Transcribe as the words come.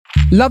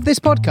Love this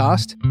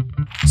podcast?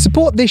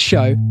 Support this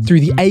show through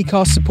the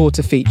Acast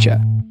supporter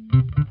feature.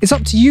 It's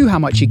up to you how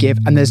much you give,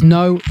 and there's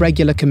no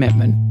regular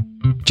commitment.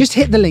 Just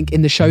hit the link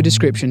in the show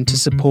description to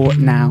support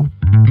now.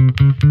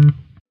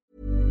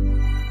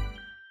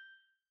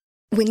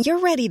 When you're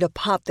ready to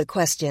pop the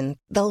question,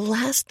 the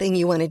last thing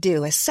you want to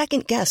do is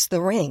second-guess the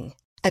ring.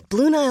 At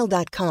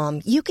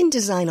BlueNile.com, you can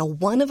design a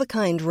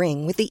one-of-a-kind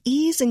ring with the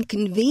ease and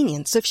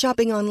convenience of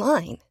shopping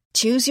online.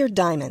 Choose your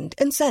diamond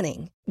and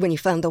setting. When you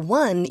find the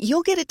one,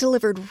 you'll get it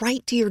delivered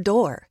right to your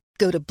door.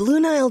 Go to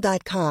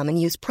BlueNile.com and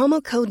use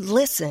promo code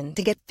LISTEN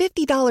to get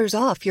 $50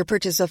 off your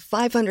purchase of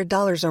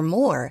 $500 or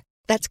more.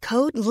 That's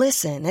code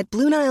LISTEN at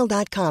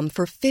BlueNile.com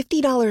for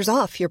 $50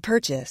 off your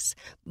purchase.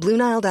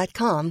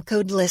 BlueNile.com,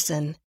 code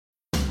LISTEN.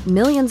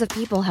 Millions of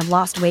people have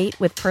lost weight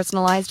with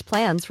personalized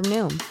plans from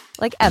Noom.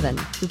 Like Evan,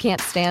 who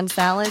can't stand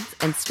salads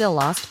and still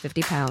lost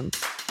 50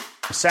 pounds.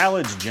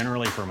 Salads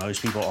generally for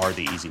most people are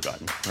the easy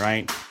button,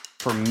 right?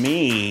 For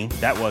me,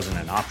 that wasn't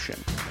an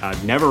option. I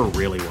never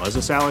really was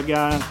a salad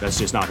guy. That's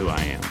just not who I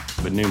am.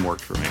 But Noom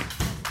worked for me.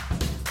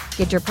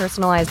 Get your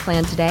personalized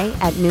plan today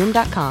at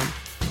Noom.com.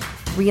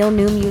 Real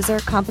Noom user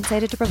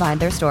compensated to provide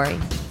their story.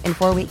 In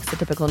 4 weeks, the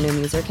typical Noom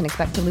user can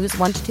expect to lose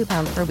 1 to 2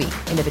 pounds per week.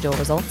 Individual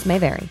results may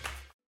vary.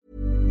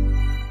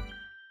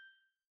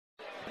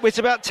 It's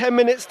about 10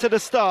 minutes to the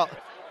start.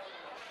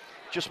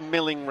 Just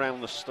milling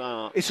round the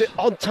start. It's an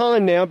odd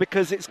time now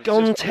because it's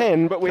gone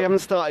 10, but we haven't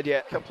started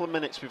yet. A couple of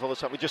minutes before the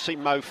start. We just see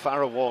Mo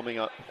Farah warming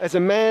up. There's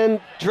a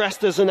man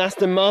dressed as an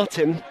Aston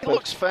Martin. He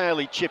looks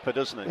fairly chipper,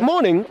 doesn't he?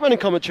 Morning, running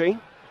commentary.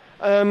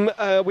 We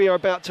are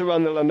about to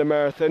run the London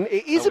Marathon.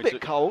 It is a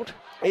bit cold.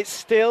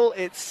 It's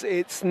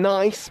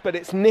nice, but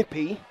it's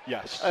nippy.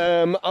 Yes.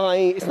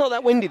 It's not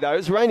that windy though.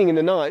 It's raining in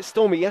the night. It's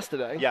stormy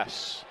yesterday.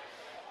 Yes.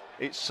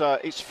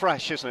 It's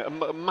fresh, isn't it?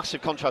 A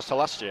massive contrast to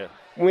last year.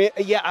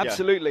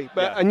 Absolutely.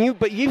 Yeah.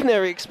 But you've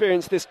never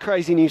experienced this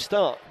crazy new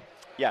start.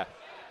 Yeah.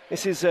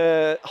 This is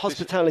a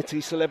hospitality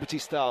celebrity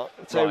start.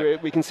 So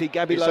right. we can see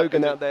Gabby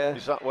Logan out there.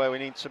 Is that where we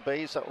need to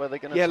be? Is that where they're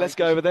going to? Yeah, let's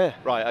go over there.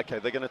 Right. Okay.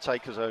 They're going to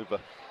take us over.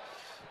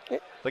 They're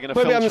going to.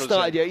 But we haven't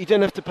started yet. You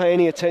don't have to pay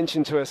any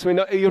attention to us.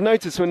 You'll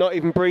notice we're not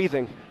even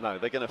breathing. No,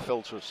 they're going to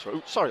filter us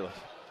through. Sorry, love.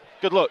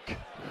 Good luck.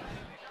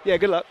 Yeah.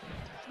 Good luck.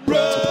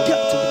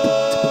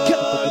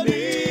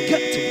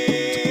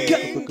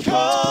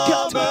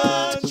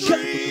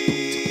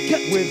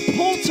 With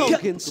Paul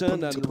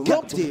Tomkinson and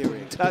Rob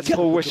Deering. That's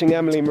Paul wishing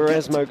Emily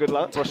Mauresmo good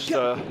luck.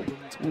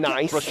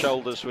 Nice. Brush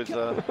shoulders with.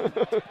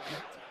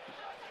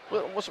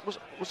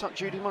 Was that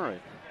Judy Murray?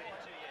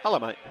 Hello,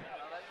 mate.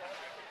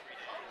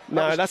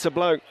 No, that's a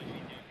bloke.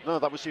 No,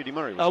 that was Judy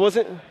Murray. Was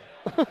it?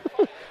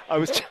 I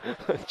was.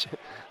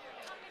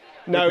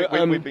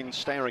 No, we've been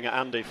staring at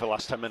Andy for the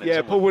last 10 minutes.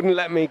 Yeah, Paul wouldn't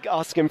let me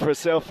ask him for a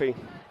selfie.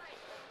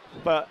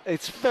 But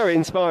it's very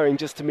inspiring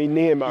just to be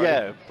near Murray.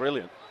 Yeah,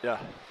 brilliant. Yeah.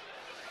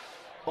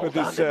 With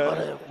his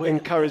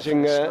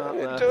encouraging,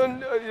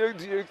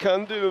 you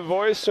can't do the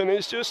voice and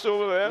it's just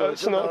over there. No,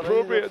 it's not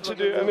appropriate to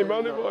do any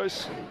money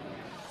voice.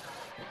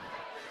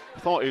 I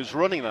thought he was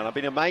running then. I've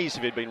been amazed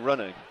if he'd been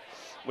running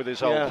with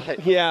his old hip.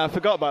 Yeah, I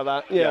forgot about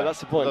that. Yeah, that's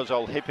the point. Those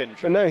old hip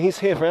injuries. But no, he's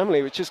here for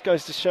Emily, which just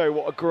goes to show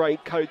what a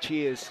great coach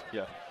he is.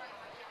 Yeah.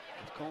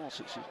 Of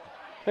course.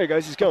 There he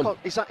goes, he's gone.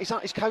 Is that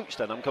his coach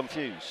then? I'm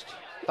confused.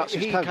 That's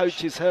his coach. He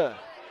coaches her.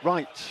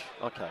 Right,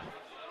 okay.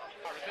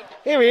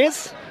 Here he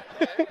is.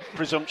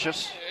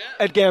 Presumptuous.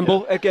 Ed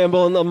Gamble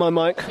on my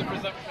mic.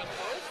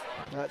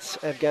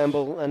 That's Ed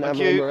Gamble and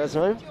Emily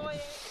Mauresmo.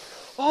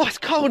 Oh, it's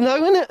cold now,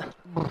 isn't it?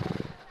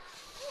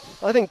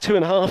 I think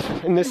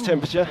 2.5 in this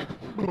temperature.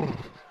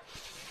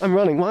 I'm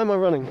running. Why am I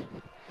running?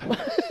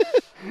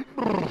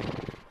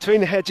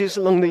 Between the hedges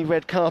along the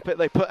red carpet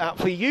they put out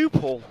for you,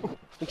 Paul,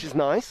 which is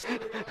nice.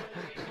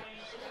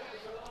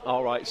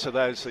 All right, so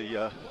there's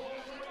the...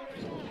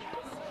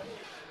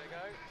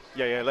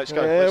 Yeah, let's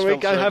go. There we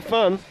go, have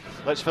fun.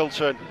 Let's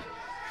filter in.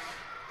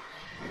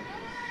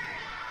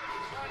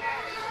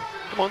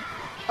 Come on.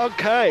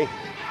 Okay.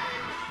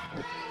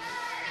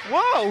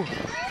 Whoa!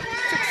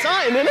 It's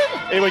exciting, isn't it?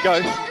 Here we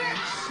go.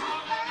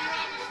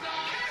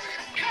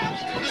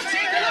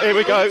 Here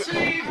we go.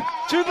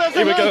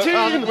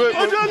 2019!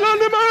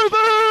 London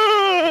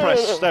Marathon!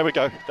 Press, there we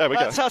go.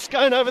 That's us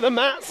going over the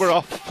mats. We're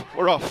off.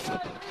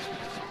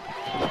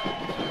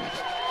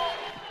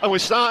 And we're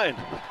starting.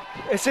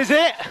 This is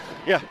it.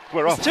 Yeah,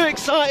 we're off. It's too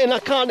exciting, I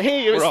can't hear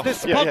you.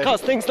 This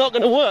podcast thing's not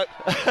going to work.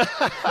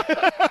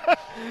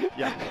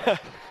 Yeah.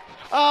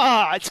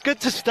 It's good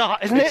to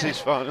start, isn't it? It is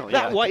fun,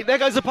 That way, there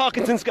goes the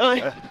Parkinson's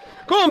guy.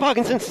 Go on,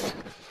 Parkinson's.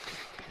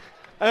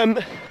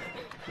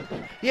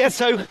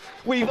 So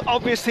we've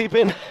obviously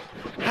been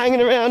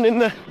hanging around in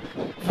the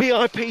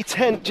VIP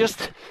tent,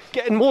 just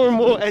getting more and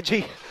more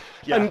edgy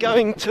and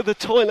going to the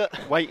toilet.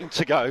 Waiting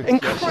to go.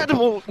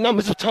 Incredible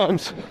numbers of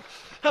times,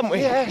 haven't we?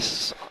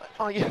 Yes.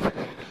 I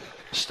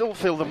still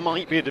feel there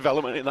might be a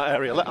development in that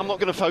area. I'm not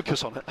going to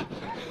focus on it.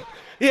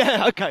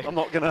 Yeah, okay. I'm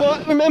not going to...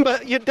 Well, remember,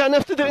 you don't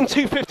have to do it in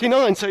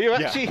 2:59, so you're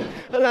actually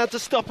allowed to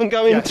stop and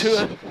go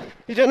into a...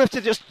 You don't have to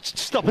just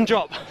stop and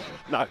drop.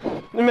 No.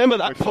 Remember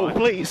that, Paul,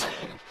 please.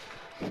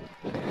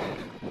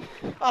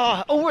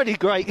 Already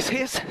great.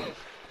 Here's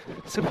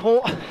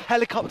support,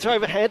 helicopter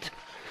overhead.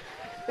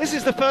 This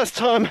is the first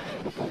time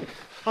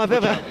I've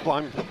ever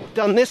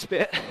done this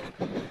bit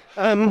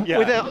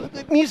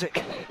without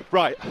music.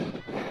 Right.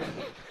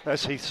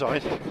 There's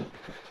Heathside.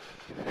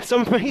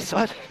 Someone from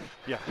Heathside?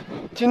 Yeah.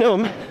 Do you know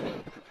him?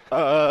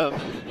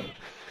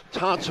 It's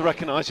hard to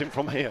recognise him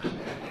from here.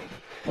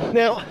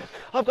 Now,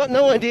 I've got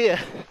no idea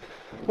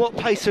what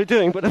pace they're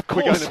doing, but of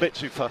course we're going a bit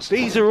too fast.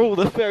 These are all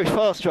the very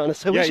fast runners.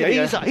 So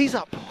he's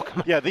up. Oh,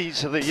 come on. Yeah,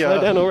 these are the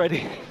slow down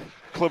already.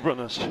 Club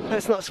runners.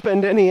 Let's not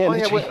spend any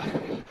energy.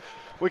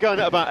 We're going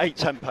at about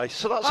 8:10 pace,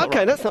 so that's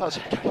okay. Right. That's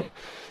okay.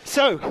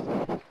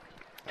 So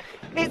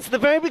it's the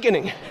very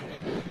beginning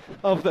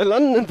of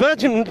the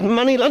Virgin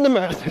Money London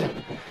Marathon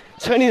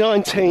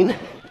 2019,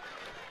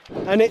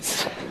 and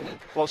it's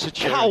lots of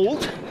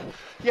cold.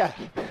 Yeah.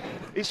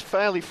 It's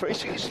fairly free.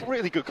 It's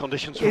really good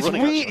conditions for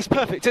running. It's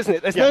perfect, isn't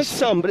it? There's no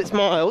sun, but it's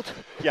mild.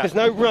 Yeah. There's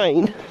no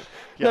rain,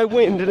 no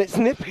wind, and it's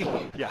nippy.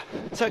 Yeah.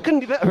 So it couldn't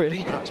be better,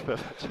 really. That's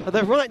perfect.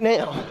 Although right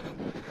now,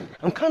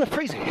 I'm kind of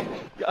freezing.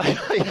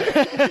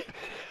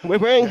 We're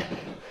wearing...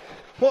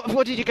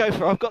 What did you go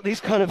for? I've got these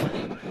kind of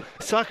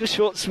cycle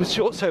shorts with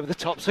shorts over the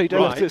top, so you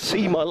don't have to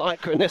see my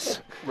lycra in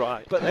this.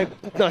 Right. But they're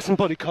nice and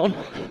bodycon.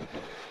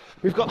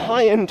 We've got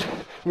high-end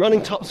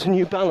running tops from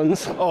New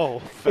Balance.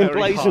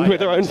 Emblazoned with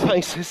their own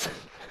faces.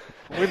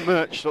 We're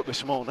merched up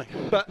this morning.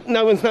 But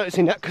no one's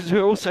noticing that because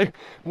we're also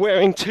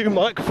wearing 2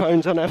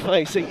 microphones on our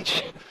face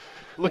each.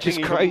 Which is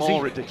crazy. Even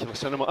more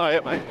ridiculous. Yeah,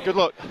 mate. Good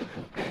luck.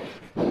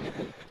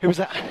 Who was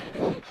that?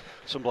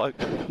 Some bloke.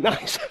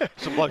 Nice.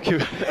 Some bloke who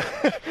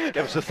gave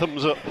us a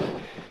thumbs up.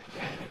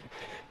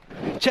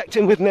 Checked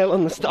in with Nell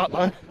on the start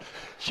line.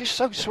 She's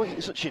so sweet,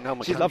 isn't she, Nell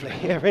McCann? She's lovely,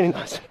 yeah, really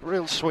nice.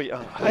 Real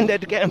sweetheart. And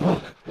Ed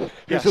Gamble,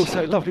 who's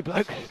also a lovely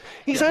bloke.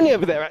 He's only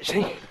over there,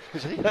 actually.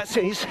 Is he? That's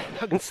it.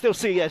 I can still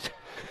see Ed.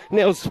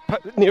 Nell's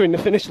nearing the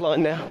finish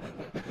line now.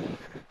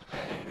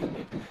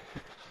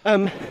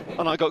 And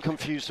I got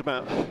confused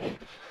about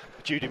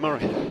Judy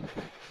Murray.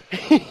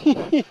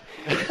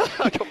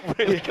 I got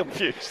really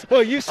confused.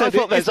 Well, you said I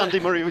thought there's Andy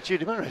Murray with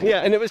Judy Murray.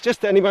 Yeah, and it was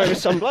just Andy Murray with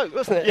some bloke,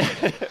 wasn't it?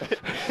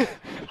 Yeah.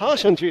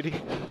 Harsh on Judy.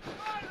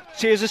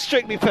 She is a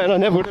Strictly fan. I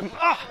never would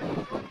have.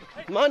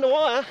 Mind the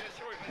wire.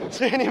 It's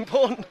really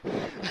important.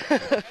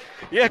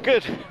 Yeah,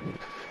 good.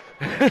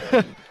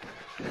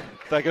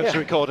 There goes the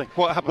recording.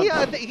 What happened?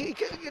 Yeah, he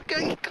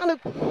kind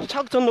of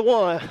tugged on the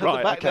wire at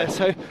the back there,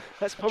 so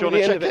that's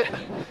probably the end of it.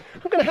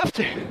 I'm going to have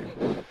to.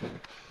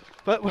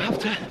 But we'll have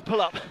to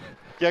pull up.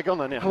 Yeah, go on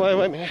then, yeah. Wait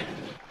a minute.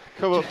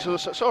 Come up to the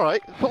side. It's all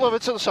right. Pull over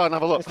to the side and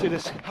have a look. Let's do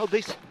this. Hold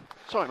these.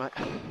 Sorry, mate.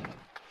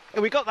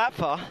 And we got that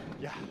far.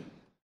 Yeah.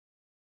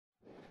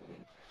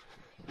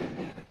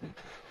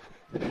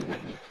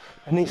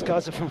 And these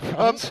guys are from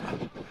France.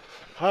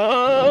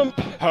 Hump,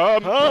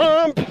 hump,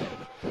 hump,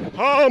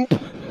 hump.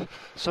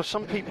 So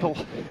some people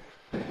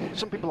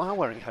are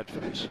wearing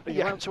headphones. Are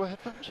you allowed to wear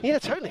headphones? Yeah,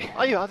 totally.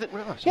 Are you? I didn't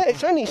realise. Yeah,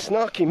 it's only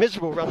snarky,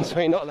 miserable runs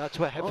where you're not allowed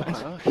to wear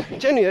headphones. Oh, okay.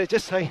 Generally, they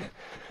just say,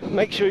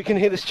 make sure you can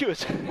hear the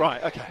stewards.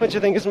 Right, okay. Which I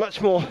think is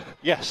much more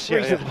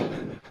reasonable.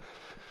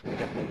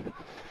 Yeah.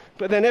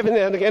 But then every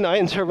now and again I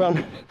enter a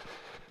run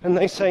and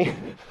they say,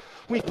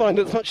 we find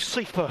it's much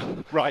safer.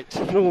 Right.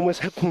 If no one wears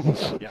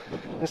headphones. Yeah.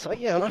 And it's like,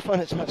 yeah, and I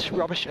find it's much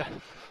rubbisher.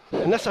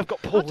 Unless I've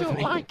got Paul with me. I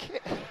don't like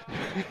it.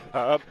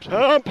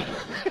 Hump.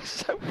 It's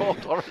so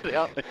bored already,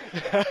 aren't they?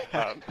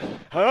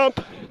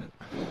 Hump.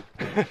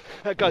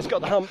 That guy's got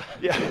the hump.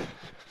 Yeah.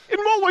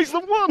 In more ways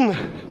than one.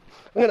 I'm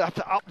going to have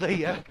to up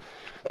the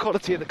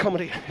quality of the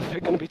comedy if we're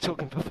going to be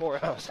talking for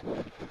 4 hours.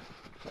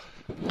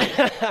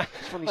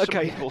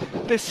 Okay,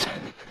 this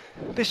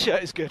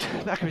shirt is good.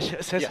 The back of the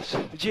shirt says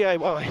GAY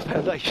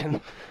Foundation.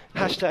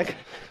 Hashtag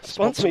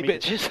sponsor me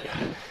bitches.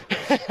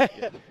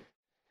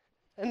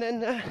 And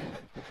then,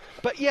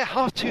 but yeah,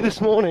 2:30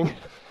 this morning,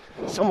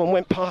 someone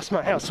went past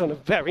my house on a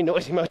very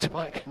noisy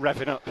motorbike.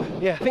 Revving up.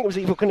 Yeah, I think it was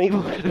Evel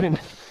Knievel. Could have been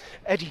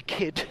Eddie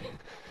Kidd.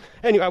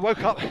 Anyway, I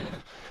woke up. I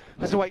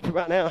was awake for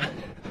about an hour.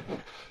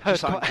 Heard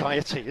quite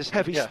anxiety, isn't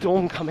heavy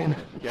storm coming.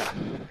 Yeah.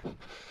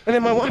 And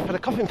then my wife had a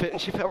coughing fit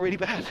and she felt really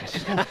bad.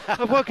 She's going,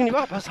 I've woken you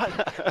up. I was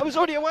like, I was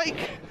already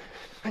awake.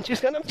 And she's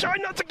going, I'm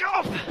trying not to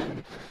cough.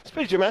 It's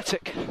pretty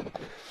dramatic.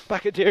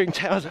 Back at Deering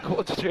Towers at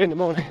 2:45 in the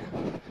morning.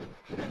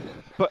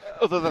 But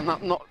other than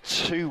that, not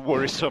too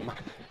worrisome.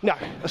 No.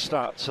 A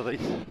start to the...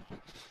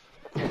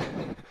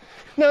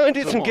 No, I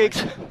did some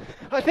gigs.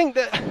 I think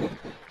that,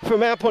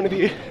 from our point of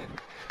view,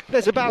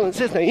 there's a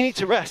balance, isn't there? You need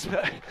to rest,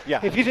 but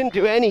if you didn't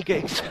do any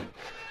gigs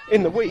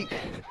in the week,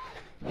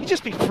 you'd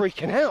just be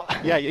freaking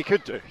out. Yeah, you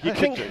could do. You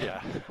could do,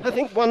 yeah. I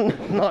think one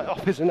night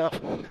off is enough.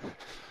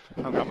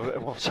 I'll grab a bit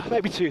of water.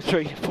 Maybe 2,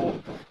 3, 4.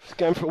 Just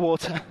going for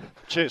water.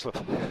 Cheers,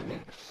 love.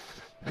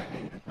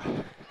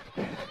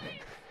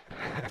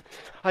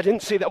 I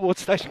didn't see that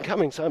water station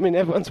coming, so I'm in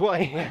everyone's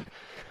way. Yeah.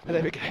 But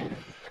there we go.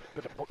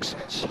 Bit of book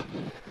sense.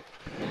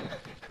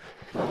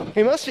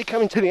 He must be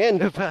coming to the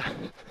end of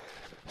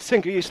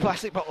single-use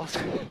plastic bottles.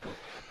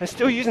 They're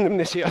still using them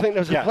this year. I think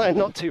there was a plan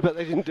not to, but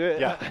they didn't do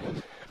it. Yeah.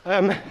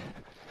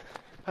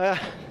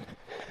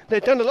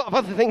 They've done a lot of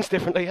other things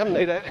differently, haven't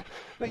they? That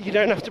you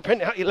don't have to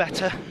print out your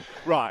letter.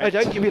 Right. They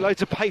don't give you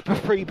loads of paper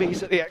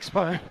freebies at the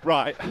expo.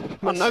 Right.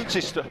 I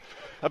noticed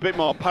a bit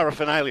more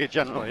paraphernalia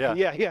generally, yeah.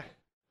 Yeah.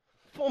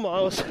 4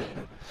 miles,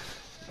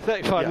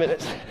 35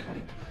 minutes.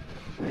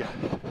 Yeah.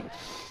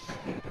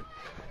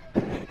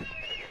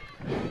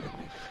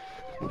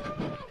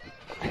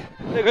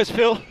 There goes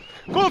Phil.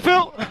 Go on,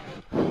 Phil!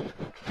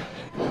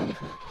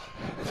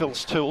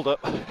 Phil's tooled up.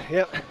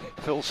 Yep.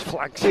 Phil's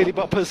flags. Daily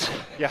boppers.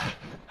 Yeah.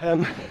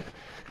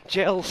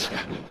 Gels.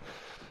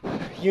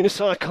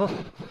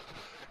 Unicycle.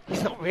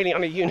 He's not really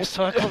on a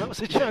unicycle, that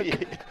was a joke.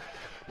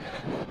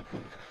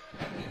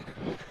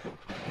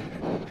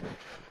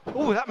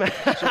 Oh, that man.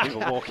 Some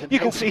people walking. You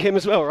can see him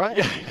as well, right?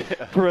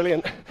 Yeah.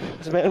 Brilliant.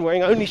 There's a man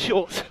wearing only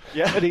shorts.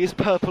 Yeah. But he is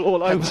purple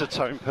all over.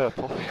 Pentatone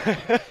purple.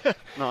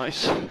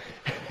 Nice.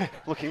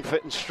 Looking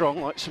fit and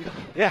strong like some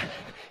Yeah.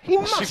 He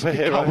must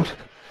superhero. be cold.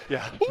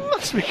 Yeah. He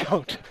must be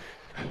cold.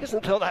 He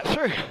hasn't thought that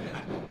through.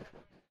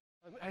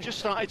 It just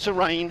started to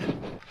rain.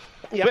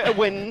 Yeah. Bit of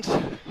wind.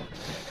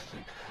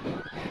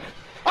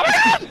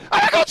 Oh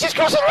my God! She's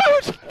crossing the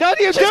road! What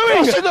are you She's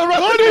doing? crossing the road!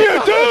 What are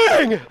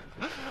you doing?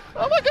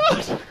 Oh my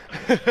God!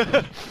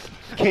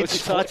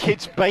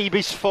 Kids,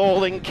 babies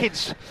falling,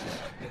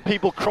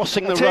 people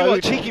crossing the Tell you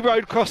road. what, cheeky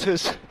road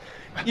crossers.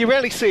 You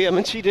rarely see them,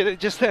 and she did it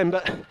just then.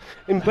 But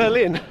in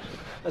Berlin,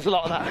 there's a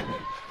lot of that.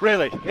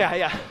 Really?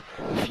 Yeah.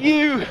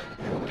 Few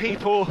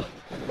people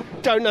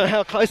don't know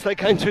how close they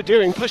came to a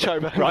Deering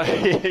pushover.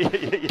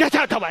 Right. Get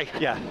out of the way.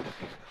 Yeah.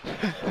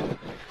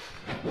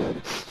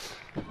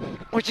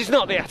 Which is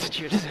not the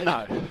attitude, is it?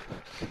 No.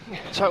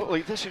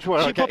 Totally. This is where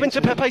Should I you get pop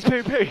into Pepe's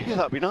Piri Piri? Yeah,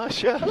 that'd be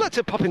nice. Yeah. I'd like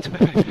to pop into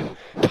Pepe's Piri.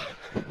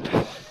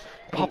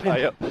 Pop in.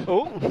 Yep.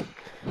 Oh.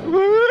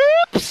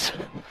 Whoops.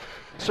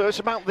 So it's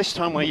about this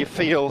time where you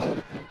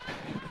feel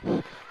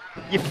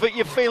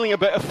you're feeling a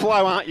bit of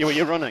flow, aren't you, when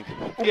you're running?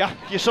 Yeah.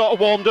 You sort of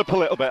warmed up a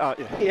little bit, aren't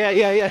you? Yeah.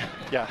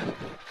 Yeah.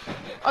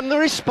 And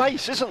there is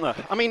space, isn't there?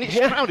 I mean, it's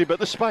crowded, but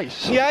there's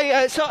space.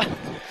 Yeah. It's it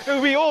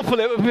would be awful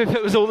if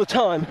it was all the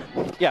time.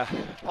 Yeah.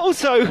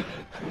 Also,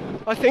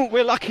 I think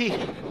we're lucky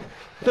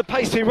the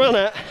pace we run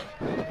at,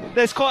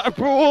 there's quite a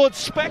broad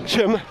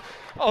spectrum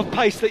of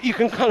pace that you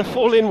can kind of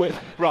fall in with.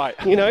 Right.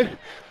 You know?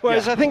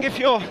 Whereas Yeah. I think if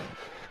you're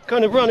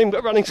kind of running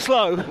but running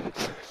slow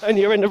and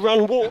you're in the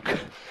run-walk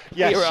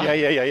Yes. era,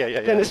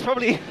 Yeah. then it's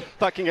probably,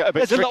 That can get a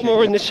bit there's a lot tricky.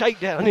 more in the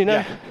shakedown, you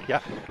know? Yeah.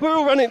 We're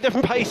all running at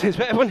different paces,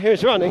 but everyone here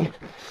is running,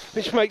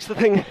 which makes the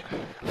thing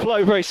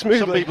flow very smoothly.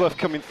 Some people have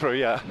coming through,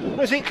 yeah.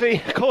 Whereas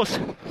equally, of course,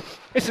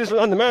 this is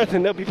London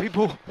Marathon, there'll be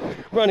people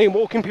running and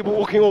walking, people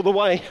walking all the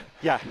way,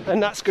 Yeah.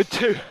 and that's good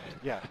too.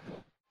 Yeah.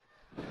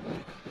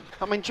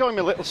 I'm enjoying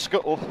my little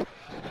scuttle.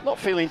 Not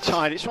feeling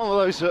tired. It's one of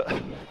those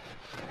that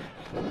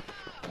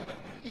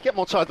you get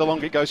more tired the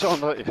longer it goes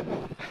on, don't you?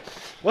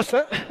 What's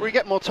that? Well, you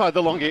get more tired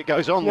the longer it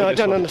goes on. No, with I this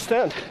don't one.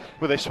 understand.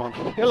 With this one.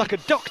 You're like a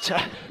doctor.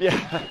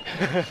 Yeah.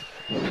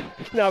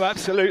 No,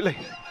 absolutely.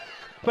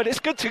 But it's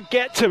good to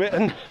get to it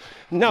and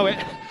know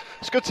it.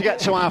 It's good to get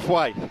to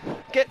halfway.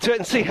 Get to it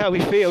and see how we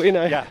feel, you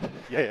know.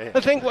 Yeah. I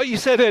think what you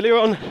said earlier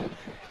on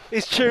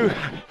is true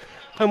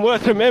and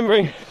worth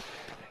remembering,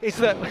 is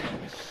that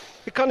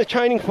you're kind of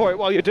training for it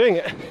while you're doing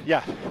it.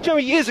 Yeah. Do you remember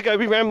years ago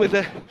we ran with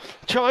the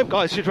tribe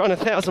guys who'd run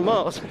 1,000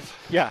 miles?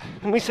 Yeah.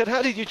 And we said,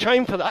 how did you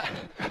train for that?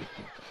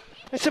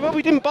 They said, well,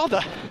 we didn't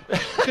bother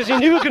because you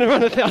knew we were going to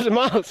run 1,000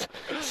 miles.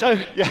 So,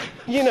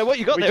 you know, what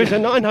you got there is a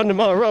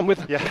 900-mile run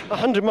with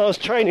 100 miles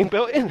training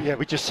built in. Yeah,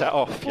 we just set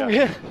off. Yeah.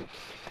 Yeah.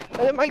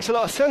 And it makes a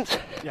lot of sense.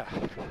 Yeah.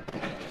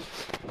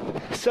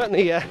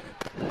 Certainly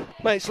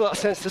makes a lot of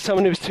sense to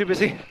someone who's too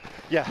busy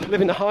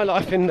living the high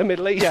life in the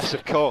Middle East. Yes,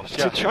 of course.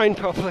 To train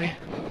properly.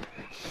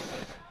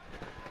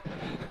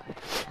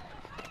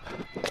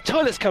 The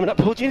toilet's coming up,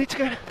 Paul. Do you need to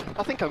go?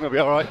 I think I'm going to be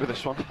all right with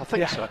this one. I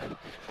think so.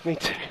 Me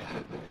too.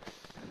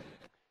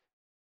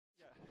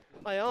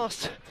 I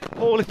asked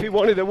Paul if he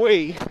wanted a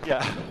wee.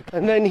 Yeah.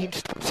 And then he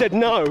said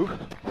no.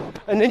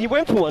 And then you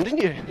went for one,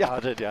 didn't you? Yeah, I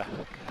did, yeah.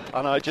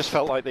 And I just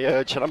felt like the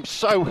urge, and I'm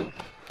so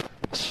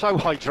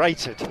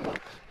hydrated.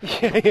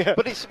 Yeah.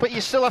 But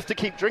you still have to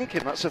keep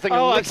drinking. That's the thing.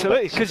 Oh,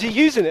 absolutely, because you're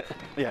using it.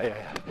 Yeah.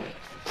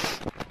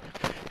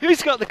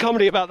 Who's got the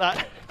comedy about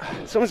that?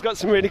 Someone's got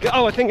some really good...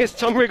 Oh, I think it's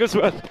Tom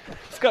Wrigglesworth.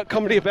 He's got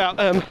comedy about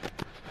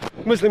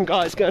Muslim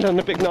guys going on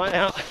a big night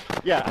out.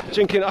 Yeah.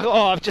 Drinking. Oh,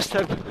 I've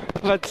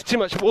had too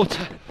much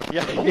water.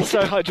 Yeah. It's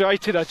so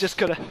hydrated, I just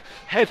got to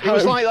head home. It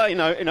was like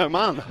that in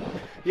Oman.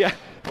 Yeah.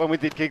 When we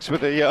did gigs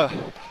with the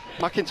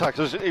McIntyre,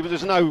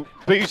 there's no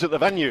booze at the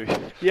venue.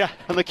 Yeah.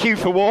 And the queue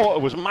for water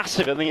was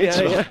massive in the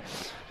interval. Yeah.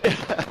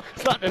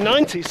 It's like the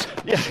 90s.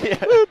 Yeah.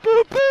 Boop,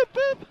 boop, boop,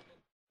 boop.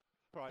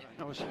 Right,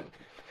 I was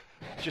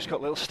just got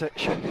a little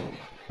stitch.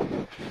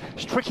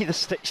 It's tricky, the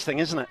stitch thing,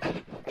 isn't it?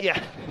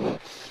 Yeah.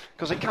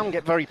 Because it can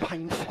get very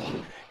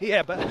painful.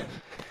 Yeah, but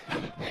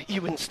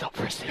you wouldn't stop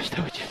for a stitch,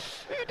 though, would you?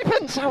 It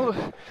depends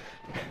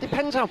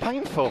how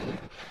painful.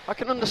 I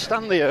can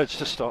understand the urge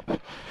to stop.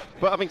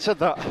 But having said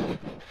that,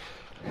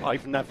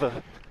 I've never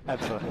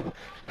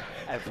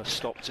ever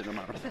stopped in a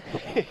marathon.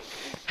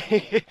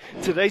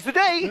 Today's the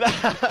day.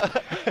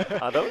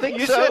 I don't think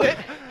You so. said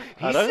it.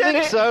 I don't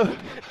think so.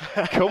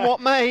 Come what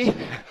may.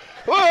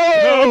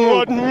 Come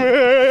what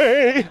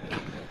may.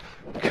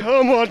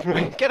 Come what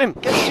may. Get him.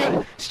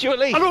 Get Stuart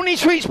Lee. I don't need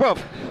sweets,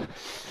 bruv.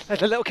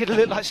 There's a little kid who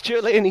looked like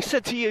Stuart Lee, and he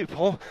said to you,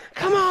 Paul,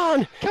 come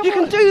on, you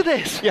can do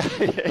this. Yeah.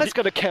 That's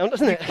got to count,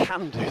 doesn't it?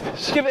 Can do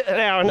this. Give it an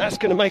hour, and that's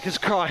going to make us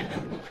cry.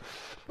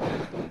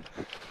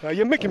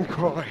 You make him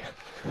cry.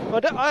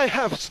 I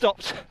have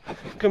stopped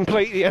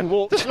completely and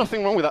walked. There's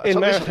nothing wrong with that. In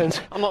So marathons.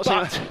 I'm not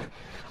saying.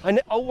 I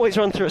always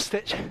run through a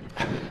stitch.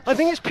 I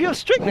think it's pure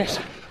strictness.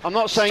 I'm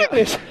not saying.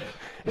 Strictness.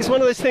 It's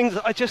one of those things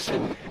that I just,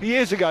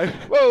 years ago,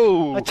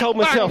 Whoa! I told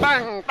myself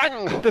bang,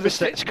 bang, bang. that the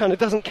stitch kind of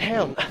doesn't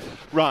count.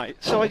 Right.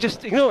 So I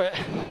just ignore it.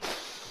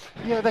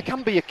 Yeah, there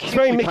can be It's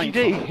very acutely Mickey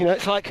painful. D. You know,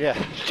 it's like,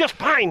 Yeah. it's just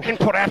pain.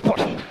 Input,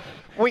 output.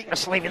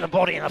 Weakness leaving the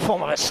body in the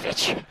form of a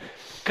stitch.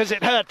 Because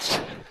it hurts.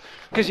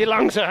 Because your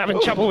lungs are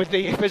having trouble with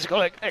the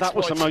physical exploits. That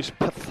was the most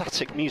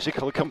pathetic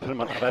musical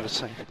accompaniment I've ever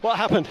seen. What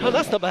happened? Oh,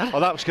 that's not bad. Oh,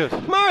 that was good.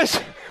 Morris!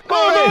 Go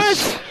on,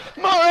 Morris!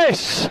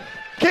 Morris!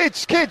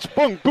 Kids!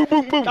 Boom, boom,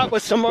 boom, boom. That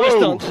was some Morris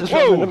dancers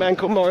from a man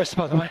called Morris,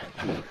 by the way.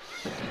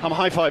 I'm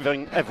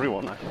high-fiving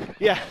everyone now.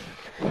 Yeah.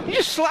 You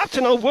just slapped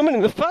an old woman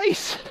in the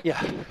face. Yeah.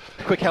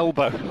 Quick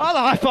elbow. I'll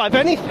high-five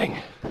anything.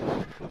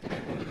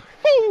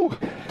 Woo!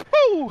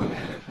 Woo!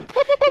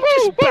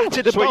 Just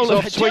battered a bowl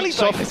of jelly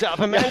sweets off. bakers out of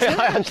a man's Yeah,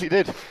 I hand. actually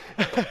did.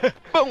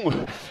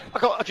 Boom!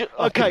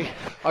 Okay,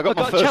 I got my I've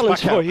got a first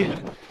challenge back for out. you.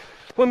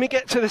 When we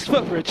get to this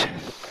footbridge,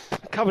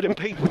 covered in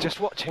people just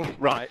watching,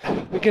 Right.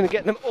 we're going to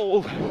get them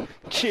all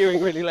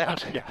cheering really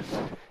loud. Yeah.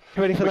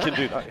 You ready for We that? can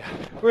do that, yeah.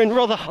 We're in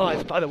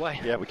Rotherhithe, by the way.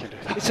 Yeah, we can do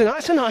that.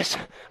 It's a nice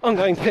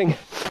ongoing thing.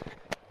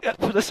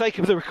 For the sake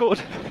of the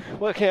record,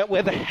 working out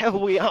where the hell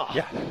we are.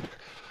 Yeah.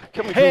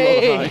 Can we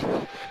Hey! do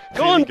Rotherhithe?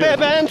 Go Really on, good. bear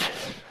band!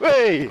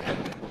 Hey!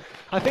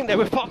 I think they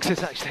were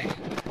foxes, actually.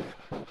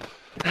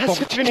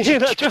 Can you hear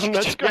that drum?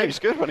 That's Yeah, great. it was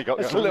good when he got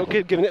That's a going. little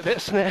kid giving it a bit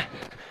of snare.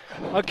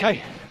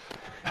 Okay,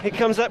 here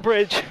comes that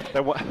bridge.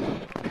 Then what?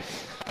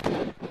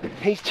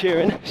 He's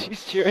cheering,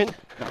 she's cheering.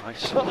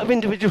 Nice. A lot of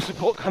individual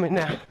support coming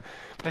now.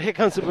 But here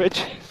comes the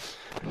bridge.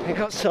 They've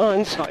got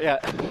signs. Not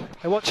yet.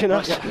 They're watching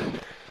us. yet.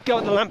 Go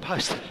at the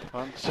lamppost.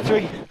 1, 2,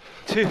 3,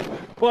 2,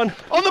 1.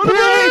 On the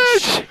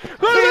bridge!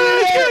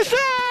 Bridge!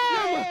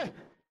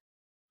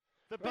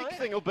 The big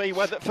thing will be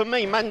whether, for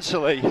me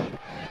mentally,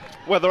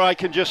 whether I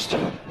can just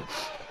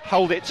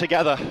hold it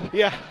together.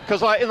 Yeah.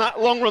 Because like in that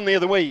long run the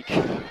other week,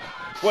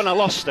 when I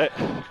lost it,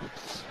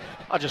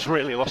 I just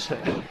really lost it.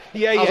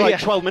 Yeah, I was yeah, like yeah.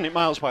 12-minute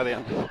miles by the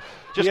end.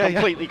 Just Yeah, yeah.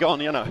 completely gone,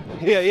 you know.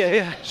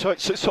 Yeah. So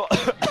it's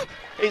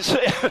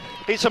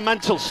a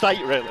mental state,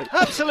 really.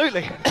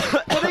 Absolutely.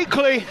 But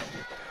equally,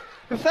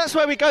 if that's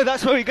where we go,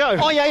 that's where we go.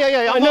 Oh,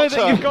 yeah. I know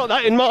that you've got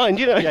that in mind,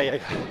 you know. Yeah.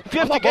 If you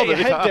have I'm to not get your bothered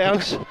if head that down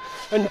happens.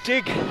 and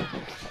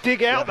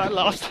dig out that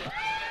last.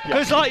 Yeah.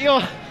 It's like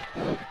you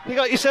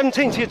got your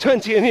 17 to your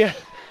 20 and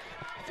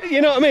you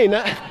know what I mean?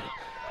 That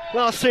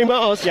last 3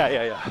 miles.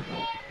 Yeah.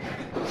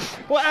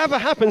 Whatever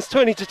happens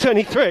 20 to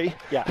 23,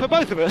 Yeah. for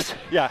both of us,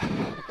 Yeah.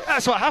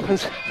 that's what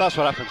happens. That's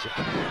what happens,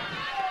 yeah.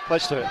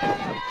 Let's do it.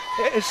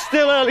 It's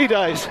still early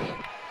days.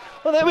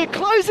 Although we're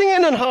closing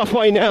in on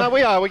halfway now. No,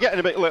 we are. We're getting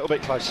a little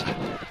bit closer.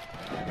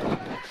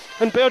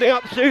 And building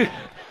up to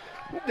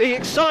the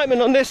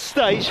excitement on this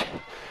stage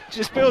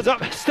just builds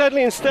up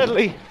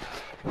steadily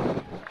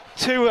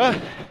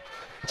to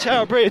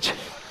Tower Bridge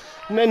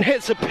and then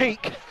hits a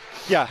peak.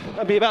 Yeah.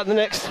 That'll be about the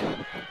next.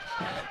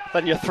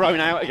 Then you're thrown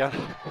out again.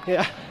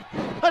 Yeah.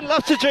 I'd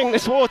love to drink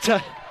this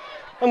water.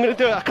 I'm going to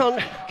do it. I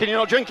can't. Can you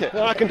not drink it?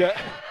 No, I can do it.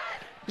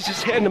 It's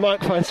just hitting the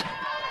microphones.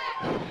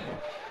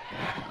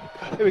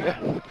 Here we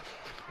go.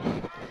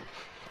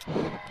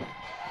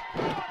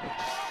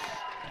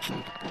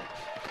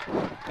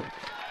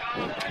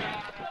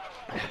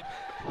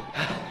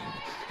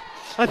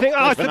 I think,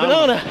 it's the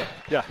banana.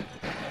 Yeah.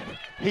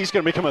 He's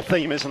going to become a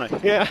theme,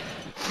 isn't he? Yeah.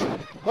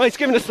 Well, he's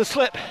giving us the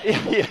slip.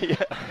 Yeah.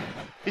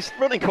 He's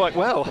running quite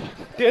well.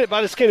 Doing it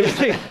by the skin of his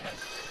teeth.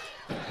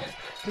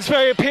 It's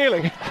very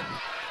appealing.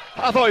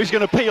 I thought he was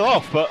going to peel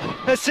off, but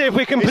Let's see if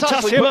we can he's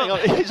potassium actually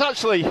up. He's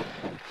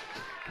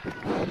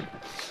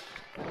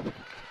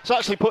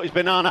actually put his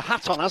banana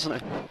hat on,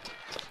 hasn't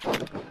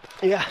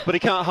he? Yeah. But he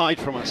can't hide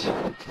from us.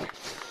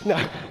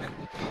 No.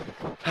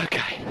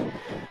 Okay.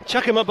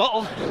 Chuck him a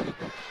bottle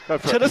Go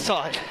for to it. the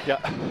side. Yeah.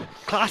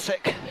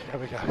 Classic. There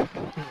we go.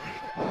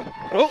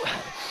 Oh.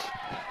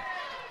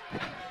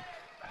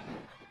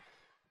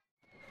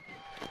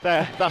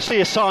 There. That's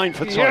the sign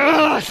for toilet.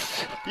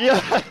 Yes!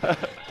 Yeah.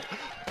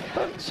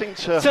 Don't seem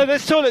to. So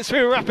those toilets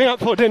we were wrapping up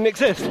for didn't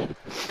exist.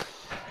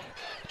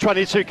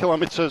 22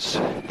 kilometres.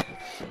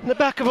 In the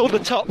back of all the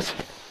tops,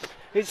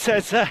 it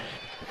says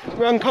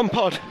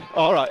RunConPod.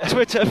 All right.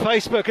 Twitter,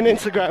 Facebook and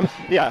Instagram.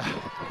 Yeah.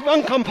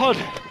 RunConPod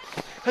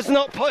has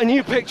not put a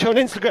new picture on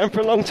Instagram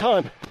for a long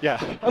time.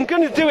 Yeah. I'm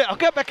going to do it. I'll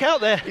get back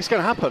out there. It's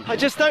going to happen. I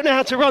just don't know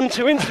how to run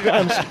 2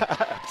 Instagrams.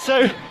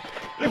 So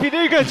if you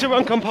do go to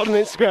RunConPod on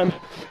Instagram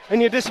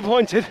and you're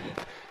disappointed,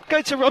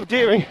 Go to Rob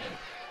Deering,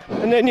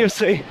 and then you'll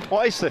see.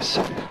 What is this?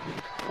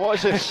 What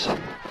is this?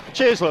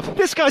 Cheers, love.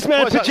 This guy's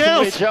mad for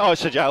gels. Oh,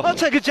 it's a gel. I'll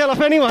take a gel off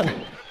anyone.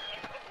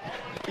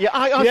 Yeah,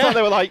 I thought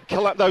they were like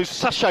those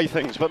sachet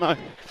things, but no.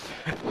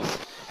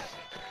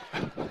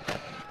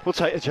 We'll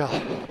take a gel.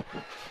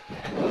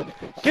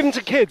 Give them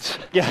to kids.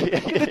 Yeah.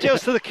 Give the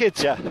gels to the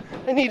kids. Yeah.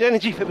 They need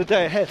energy for the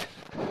day ahead.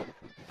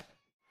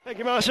 Thank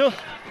you, Marshall.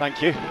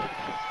 Thank you.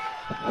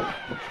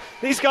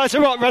 These guys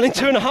are running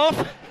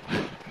 2.5.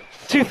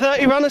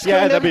 2:30 runners.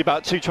 Yeah, they'll be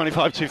about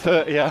 2:25,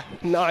 2:30. Yeah.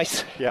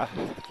 Nice. Yeah.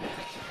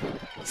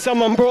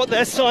 Someone brought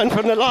their sign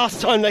from the last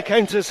time they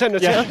came to the centre.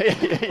 Yeah.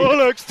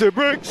 Alex to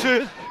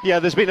Brexit. Yeah,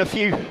 there's been a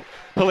few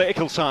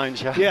political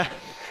signs. Yeah. Yeah.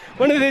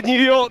 When I did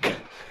New York,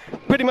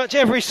 pretty much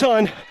every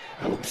sign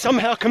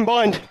somehow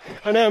combined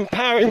an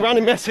empowering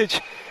running message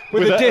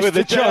with a diss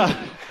to Trump.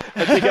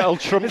 A big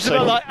old Trump It's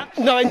sign. about like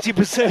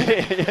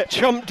 90%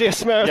 Trump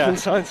diss marathon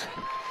signs.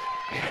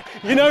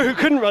 You know who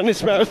couldn't run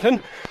this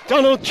marathon?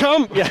 Donald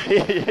Trump. Yeah.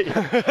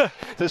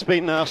 There's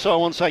been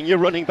someone saying you're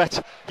running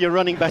better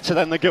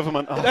than the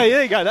government. Oh. Hey,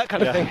 there you go, that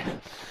kind of thing.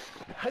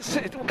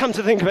 Come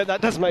to think of it,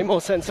 that does make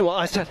more sense than what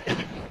I said.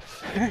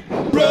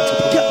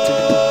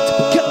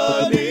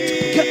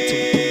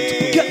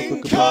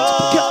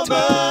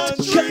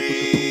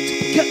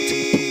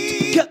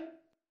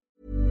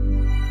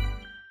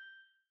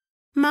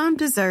 Mom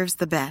deserves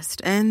the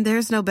best, and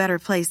there's no better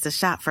place to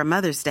shop for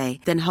Mother's Day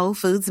than Whole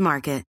Foods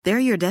Market. They're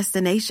your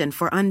destination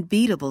for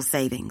unbeatable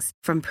savings,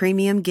 from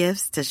premium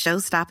gifts to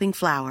show-stopping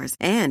flowers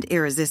and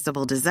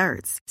irresistible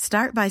desserts.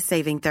 Start by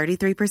saving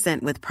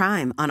 33% with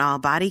Prime on all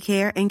body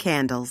care and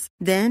candles.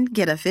 Then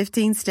get a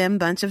 15-stem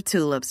bunch of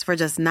tulips for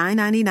just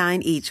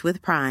 $9.99 each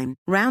with Prime.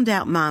 Round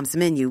out Mom's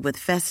menu with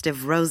festive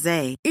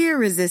rosé,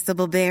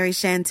 irresistible berry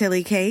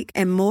chantilly cake,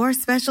 and more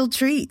special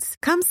treats.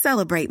 Come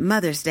celebrate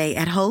Mother's Day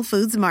at Whole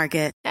Foods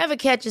Market. Ever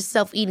catch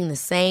yourself eating the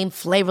same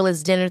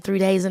flavorless dinner 3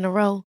 days in a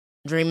row?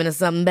 Dreaming of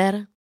something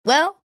better?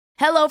 Well,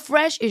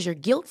 HelloFresh is your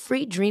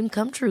guilt-free dream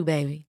come true,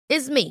 baby.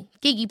 It's me,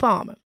 Keke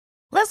Palmer.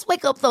 Let's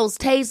wake up those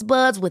taste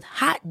buds with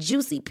hot,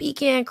 juicy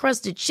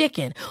pecan-crusted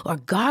chicken or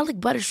garlic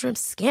butter shrimp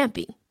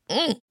scampi.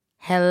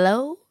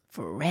 Hello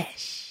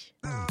Fresh.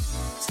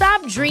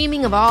 Stop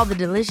dreaming of all the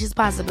delicious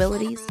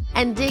possibilities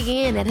and dig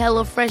in at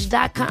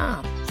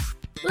HelloFresh.com.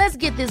 Let's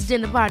get this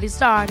dinner party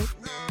started.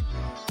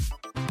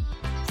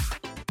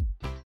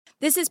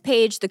 This is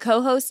Paige, the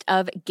co-host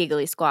of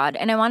Giggly Squad,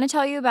 and I want to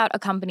tell you about a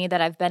company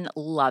that I've been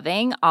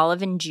loving,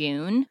 Olive &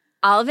 June.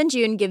 Olive &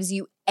 June gives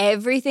you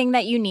everything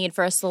that you need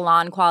for a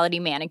salon-quality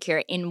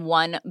manicure in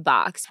one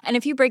box. And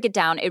if you break it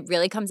down, it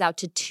really comes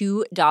out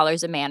to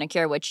 $2 a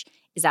manicure, which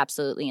is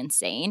absolutely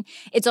insane.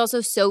 It's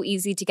also so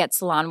easy to get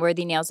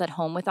salon-worthy nails at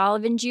home with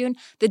Olive & June.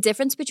 The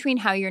difference between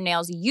how your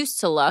nails used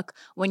to look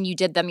when you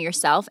did them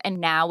yourself and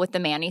now with the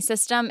Mani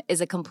system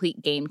is a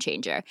complete game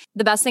changer.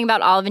 The best thing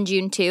about Olive &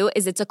 June, too,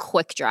 is it's a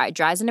quick dry.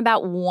 Dries in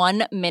about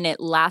 1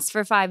 minute, lasts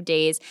for 5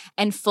 days,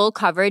 and full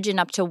coverage in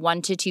up to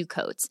 1 to 2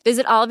 coats.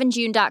 Visit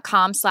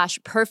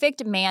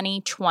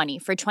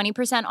oliveandjune.com/perfectmani20 for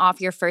 20%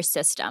 off your first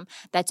system.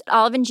 That's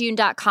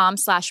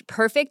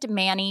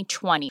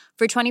oliveandjune.com/perfectmani20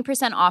 for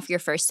 20% off your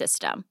first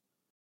system. With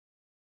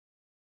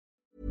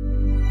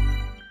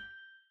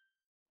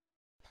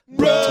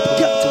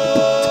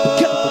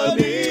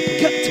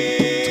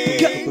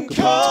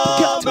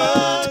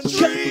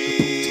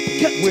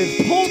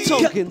Paul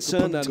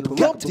Tomkinson and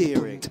Rob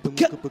Deering.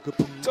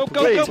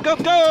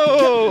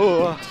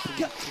 Go!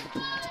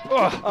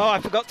 Oh, I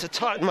forgot to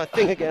tighten my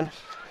thing again.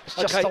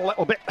 Just a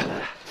little bit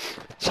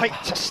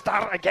tight to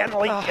start again,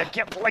 like you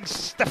get legs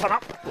stiffen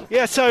up.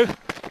 Yeah, so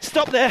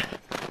stop there.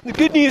 The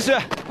good news,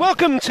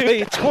 welcome to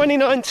the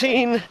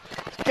 2019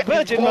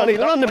 Virgin Money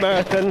London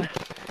Marathon.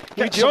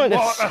 You join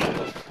us. Are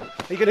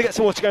you going to get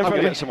some water going for me?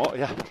 I'm going to get some water,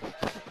 yeah.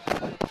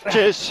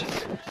 Cheers.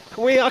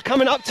 We are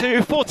coming up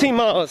to 14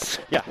 miles.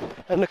 Yeah.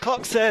 And the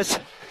clock says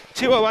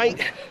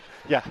 2:08.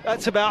 Yeah.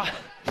 That's about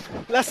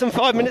less than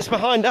 5 minutes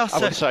behind us. I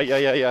would say,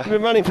 yeah. We've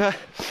been running for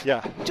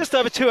just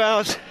over 2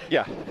 hours.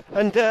 Yeah.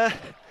 And I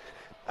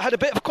had a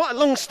bit of quite a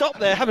long stop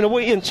there, having a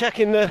wee and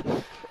checking the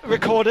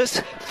recorders.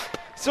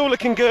 It's all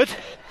looking good.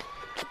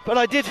 But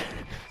I did,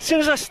 as soon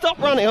as I stopped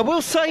running, I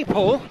will say,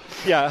 Paul,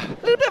 a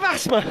little bit of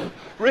asthma.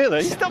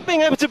 Really? Stop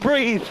being able to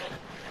breathe.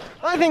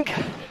 I think...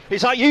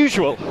 Is that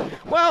usual?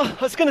 Well,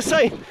 I was going to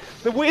say,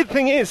 the weird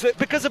thing is that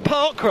because of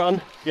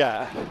parkrun,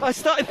 I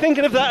started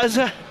thinking of that as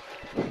a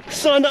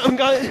sign that I'm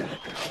going,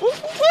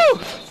 woo!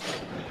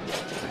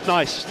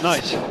 Nice.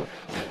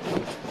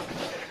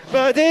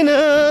 Riding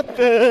up,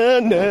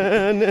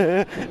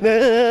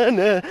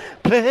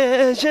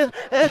 pleasure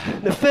at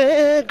the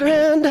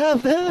fairground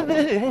of the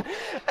day.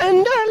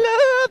 And I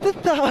love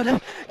the thought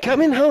of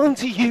coming home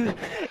to you,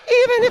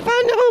 even if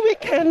I know we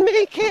can't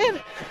make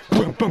it.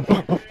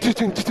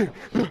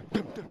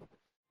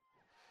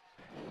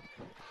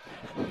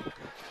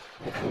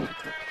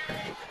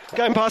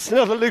 Going past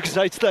another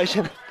Lucasade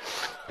station.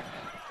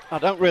 I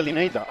don't really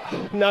need that.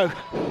 No,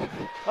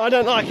 I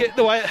don't like it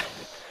the way it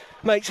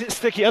makes it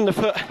sticky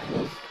underfoot.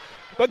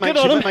 But good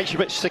on them. It makes you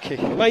a bit sticky.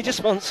 Major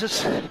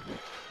sponsors.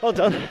 Well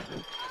done.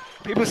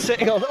 People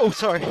sitting on. Oh,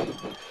 sorry.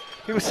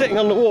 People sitting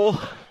on the wall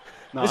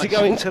as you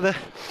go into the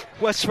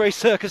Westbury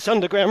Circus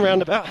Underground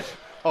roundabout.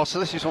 Oh, so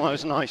this is one of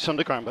those nice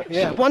underground bits.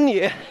 Yeah. One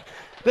year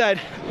they had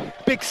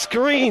big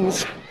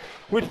screens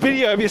with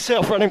video of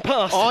yourself running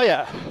past. Oh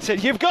yeah.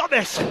 Said you've got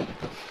this.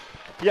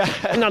 Yeah.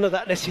 None of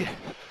that this year.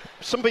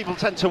 Some people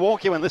tend to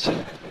walk you when there's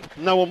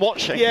no one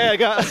watching. Yeah,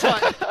 that's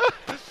right.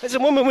 There's a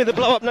woman with a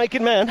blow-up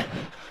naked man.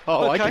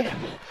 Oh, okay.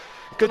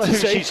 Good to who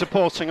see. She's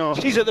supporting or...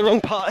 She's at the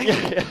wrong party.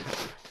 Yeah.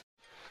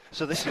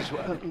 So this is...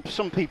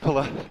 some people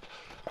are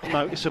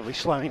noticeably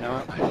slow now,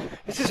 aren't they?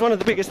 This is one of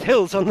the biggest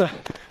hills on the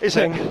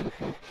thing. It?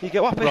 You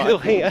go up a hill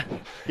here.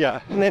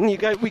 Yeah. And then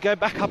we go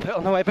back up it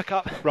on the way back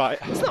up. Right.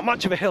 It's not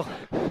much of a hill,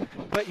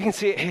 but you can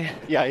see it here.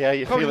 Yeah,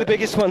 you Probably feel the it.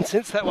 biggest one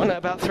since that one at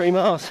about 3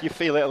 miles. You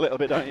feel it a little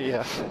bit, don't you?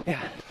 Yeah.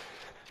 Yeah.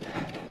 You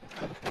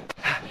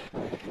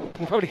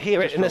can probably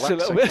hear it in this a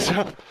little bit.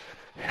 So.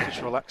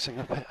 Just relaxing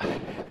a bit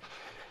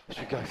as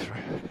we go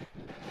through.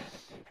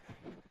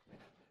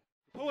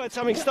 Paul had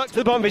something stuck to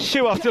the bottom of his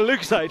shoe after the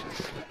Lucasade,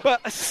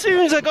 but as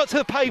soon as I got to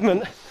the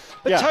pavement,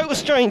 a total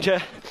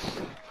stranger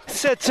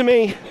said to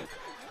me,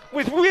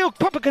 with real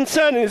proper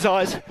concern in his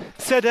eyes,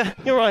 said,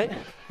 "You're right."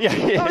 Yeah.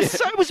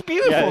 It was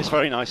beautiful. Yeah, it's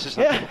very nice,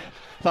 isn't it? Yeah.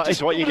 That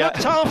is what you get.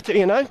 Looked after,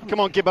 you know. Come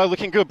on, Gibbo,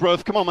 looking good,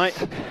 bruv. Come on, mate.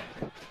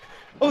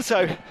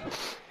 Also,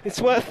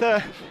 it's worth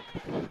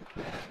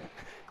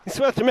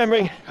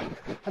remembering.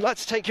 I'd like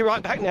to take you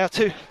right back now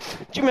to. Do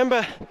you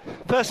remember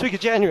first week of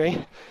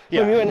January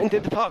when we went and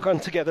did the park run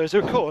together as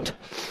a record?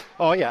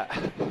 Oh yeah.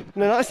 And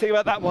the nice thing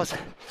about that was,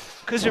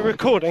 because we were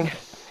recording,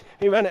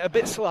 we ran it a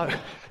bit slow.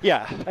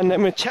 Yeah. And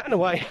then we're chatting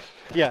away.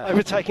 Yeah.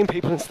 Overtaking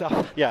people and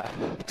stuff. Yeah.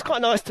 It's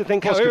quite nice to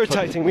think how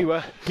irritating we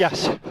were.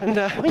 Yes. And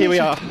here we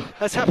are.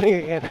 That's happening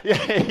again.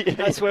 Yeah.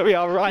 That's where we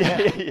are right now.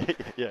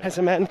 Yeah. There's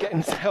a man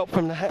getting help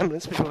from the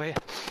ambulance people here.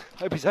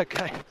 Hope he's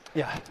okay.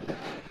 Yeah.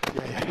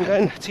 I'm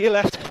going to your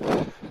left.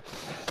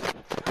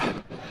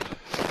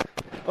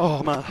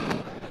 Oh man.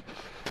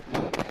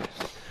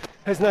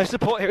 There's no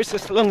support here, it's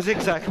just a long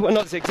zigzag. Well,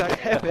 not zigzag,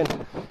 hairpin.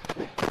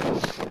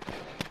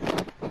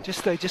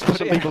 Just put Some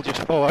it in. people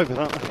just fall over,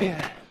 don't they?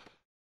 Yeah.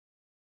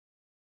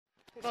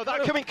 Oh,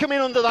 that coming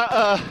under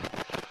that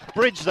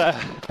bridge there.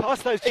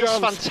 Past those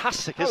drums. It's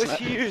fantastic, isn't it?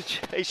 It's huge.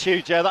 It's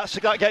huge, yeah.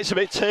 That gets a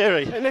bit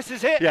teary. And this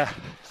is it. Yeah.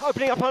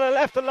 Opening up on the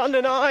left, the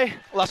London Eye.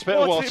 Last bit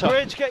of water.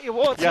 Bridge, get your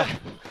water. Yeah.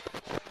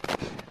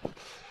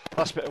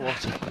 Last bit of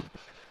water.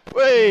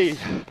 Whee!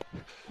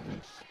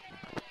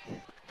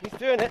 He's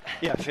doing it.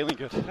 Yeah, feeling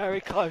good.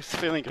 Very close.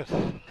 Feeling good.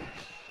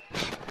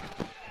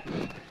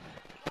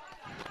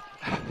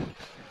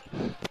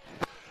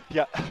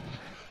 Yeah.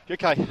 You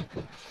okay?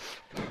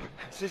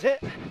 This is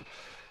it.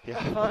 Yeah.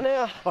 Far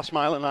now. Last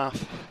mile and a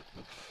half.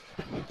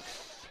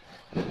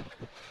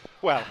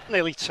 Well,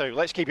 nearly 2.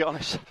 Let's keep it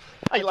honest.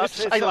 8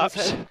 laps. 8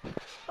 laps.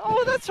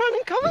 Oh, that's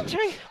running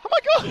commentary. Oh my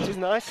God. Which is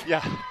nice.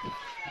 Yeah.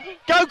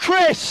 Go,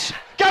 Chris!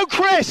 Go,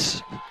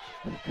 Chris!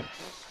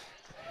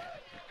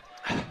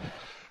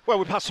 Well,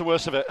 we passed the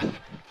worst of it.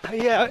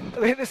 Yeah,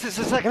 this is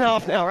the second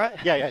half now, right?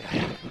 Yeah.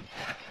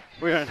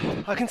 We're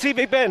in. I can see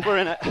Big Ben. We're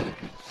in it.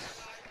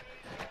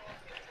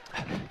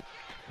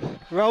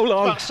 Roll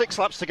on. About 6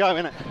 laps to go,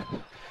 innit?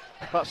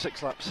 About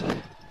 6 laps.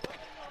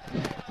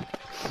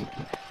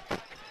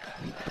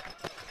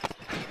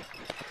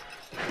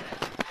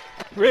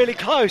 Really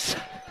close.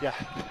 Yeah.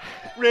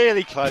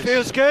 Really close.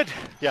 Feels good.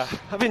 Yeah.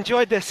 I've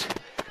enjoyed this.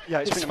 Yeah,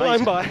 it's been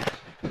flown amazing. by.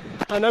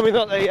 I know we're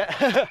not there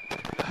yet.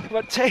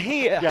 But to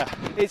here,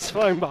 it's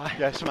flown by.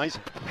 Yeah, it's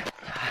amazing.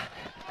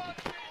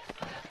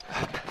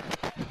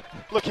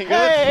 Looking good.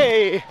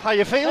 Hey! How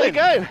you feeling?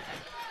 There you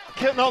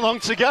go. Not long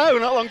to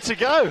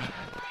go.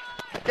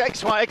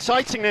 Gets quite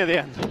exciting near the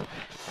end.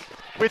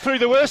 We're through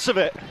the worst of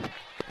it.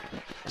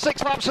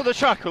 6 laps of the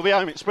track, we'll be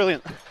home. It's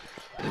brilliant.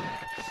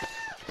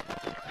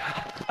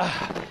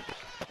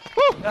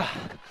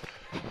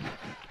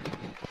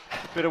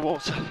 Bit of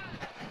water.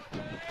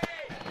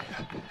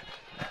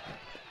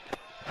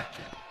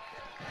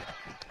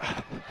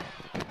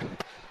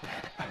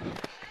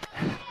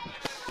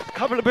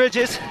 Couple of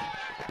bridges.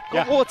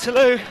 Got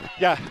Waterloo.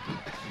 Yeah.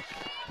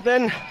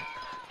 Then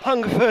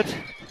Hungerford.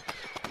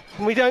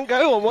 And we don't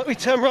go on what we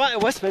turn right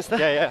at Westminster.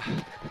 Yeah.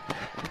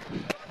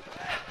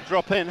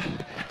 Drop in.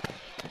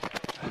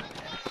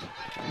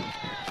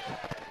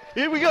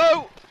 Here we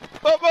go.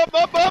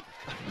 Up.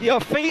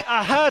 Your feet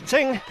are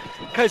hurting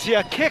because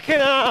you're kicking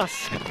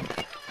ass.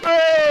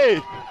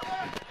 Hey!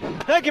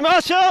 Thank you,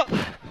 Marshall.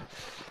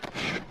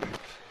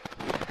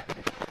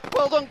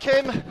 Well done,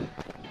 Kim.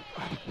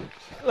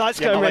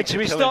 Lights going red. Should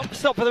we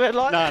stop for the red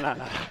light? No.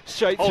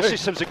 Straight All through.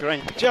 systems are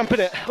green.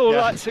 Jumping it. All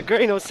lights are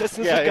green. All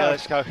systems are go. Yeah,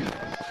 let's go.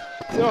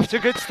 So off to a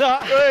good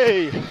start.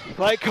 Hey!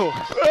 Right, cool.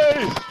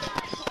 Hey!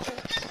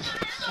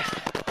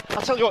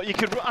 I'll tell you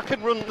what, I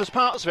could run, there's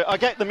parts of it, I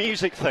get the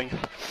music thing.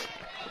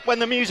 When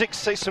the music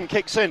system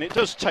kicks in, it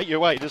does take you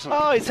away, doesn't it?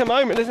 Oh, it's a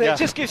moment, isn't it? Yeah. It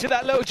just gives you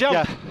that little jump.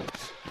 Yeah.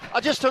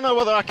 I just don't know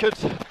whether I could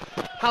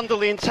handle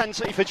the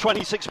intensity for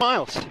 26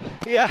 miles.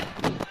 Yeah.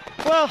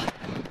 Well,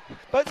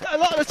 But a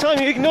lot of the time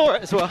you ignore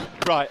it as well.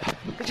 Right.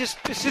 It's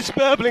just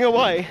burbling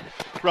away.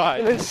 Right.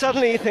 And then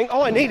suddenly you think,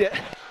 oh, I need it.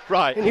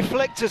 Right. And you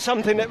flick to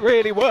something that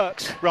really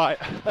works. Right.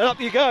 And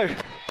up you go.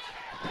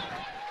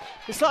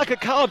 It's like a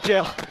carb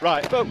gel.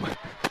 Right. But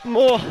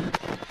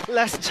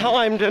less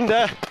timed and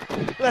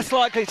less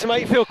likely to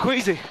make you feel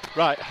queasy.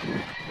 Right.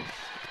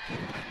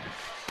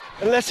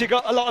 Unless you've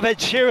got a lot of Ed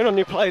Sheeran on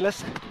your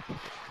playlist.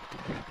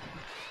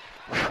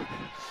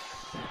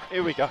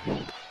 Here we go.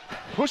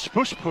 Push,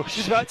 push, push.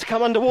 She's about to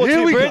come underwater Here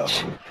the we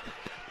bridge. go.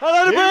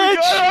 Hello, the Here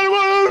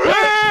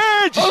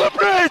bridge! On the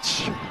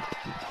bridge!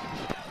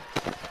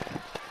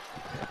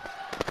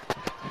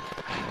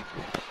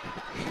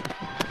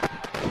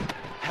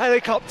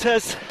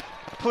 Helicopters.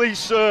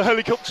 Please,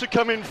 helicopter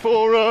coming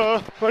for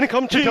Ronnie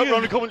Coventry. pick up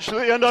Ronnie Coventry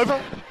at the end.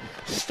 Over.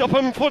 Stop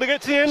them before they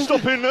get to the end.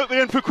 Stop in at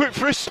the end for a quick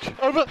frisk.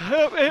 Over.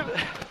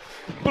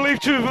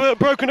 Believed to have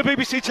broken a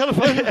BBC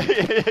telephone.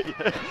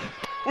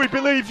 We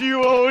believe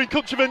you are in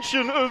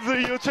contravention of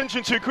the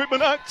Attention to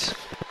Equipment Act.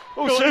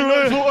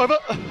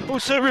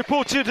 Also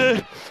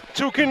reported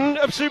talking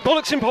absolute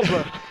bollocks in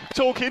Poplar.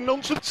 Talking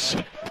nonsense.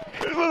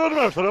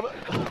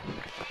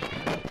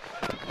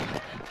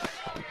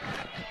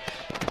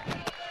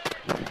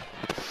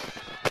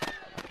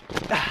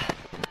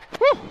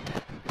 Woo!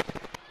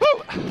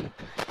 Woo!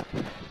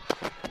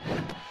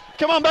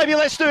 Come on, baby,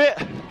 let's do it.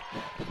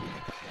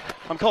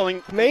 I'm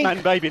calling me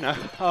man baby now.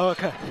 Oh,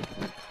 okay.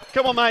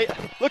 Come on, mate.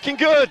 Looking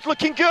good.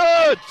 Looking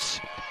good.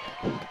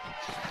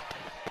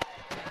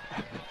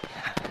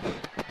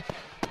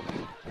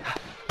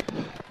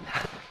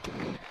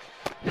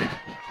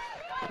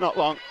 Not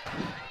long.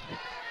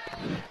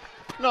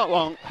 Not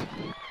long.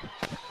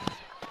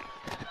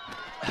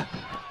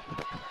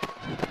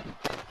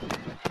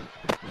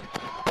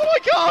 Oh my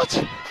God!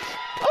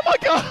 Oh my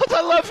God!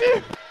 I love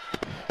you.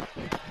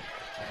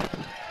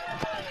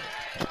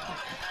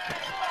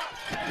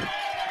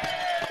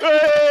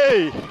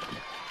 Hey!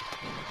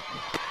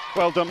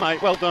 Well done,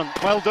 mate. Well done.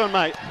 Well done,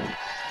 mate.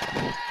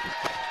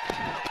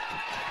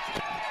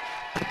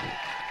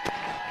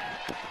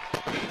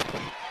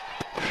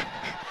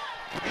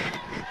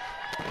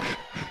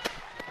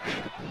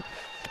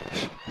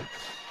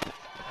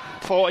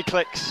 $40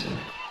 clicks.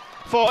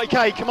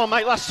 40k. Come on,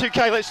 mate. Last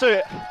 2k. Let's do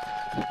it.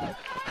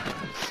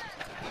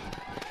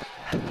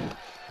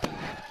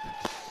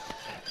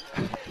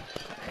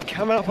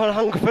 Coming up on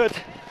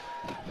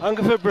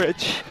Hungerford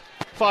Bridge.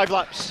 5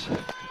 laps.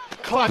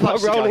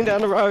 Rolling down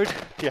the road.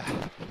 Yeah.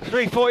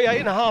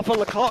 3:48.5 on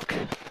the clock.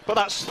 But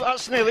that's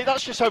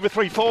just over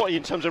 3:40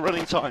 in terms of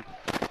running time.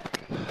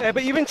 Yeah,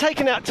 but you've been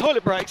taking out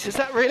toilet breaks. Is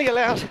that really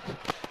allowed?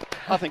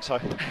 I think so.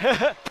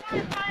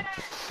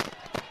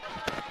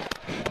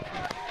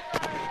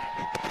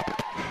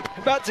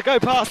 About to go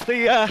past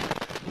the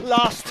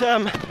last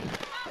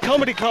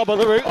comedy club on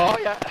the route. Oh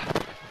yeah.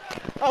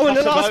 Oh, and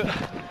That's the last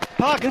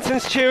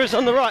Parkinson's Cheers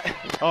on the right.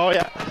 Oh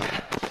yeah.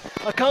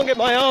 I can't get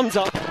my arms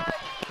up.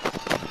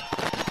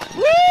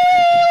 Woo!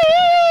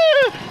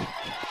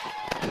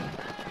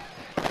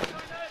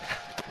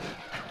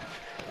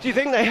 Do you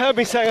think they heard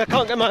me saying I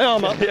can't get my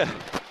arm up? Yeah.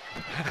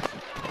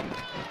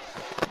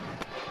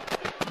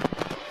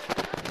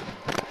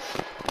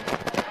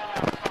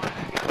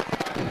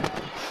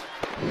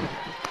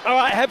 All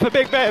right, head for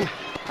Big Ben.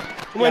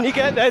 When you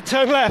get there,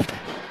 turn left.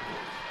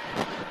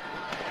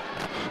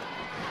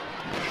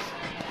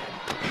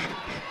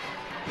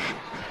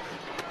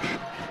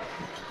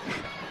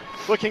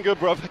 Looking good,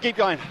 bruv. Keep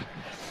going.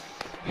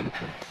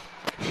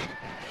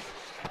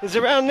 It was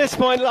around this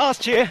point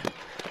last year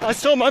I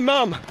saw my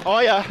mum. Oh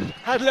yeah.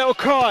 Had a little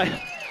cry.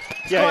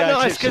 It's quite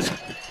nice because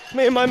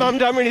me and my mum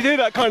don't really do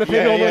that kind of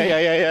thing normally.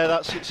 Yeah.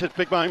 It's a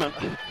big moment.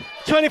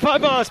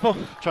 25 miles, Paul.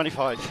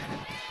 25.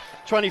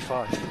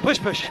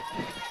 Push.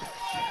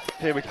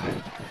 Here we go.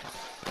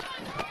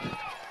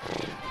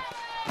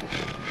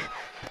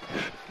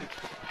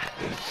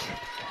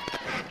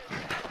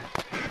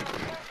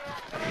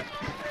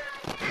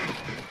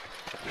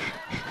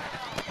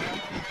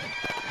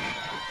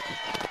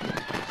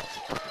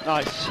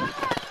 Nice.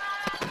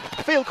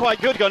 I feel quite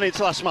good going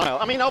into last mile.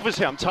 I mean,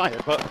 obviously I'm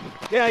tired, but...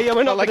 Yeah,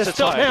 we're not going to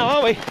stop now,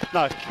 are we?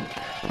 No.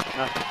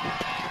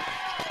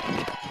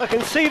 I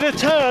can see the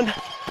turn.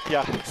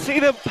 Yeah. See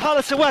the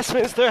Palace of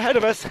Westminster ahead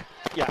of us.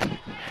 Yeah.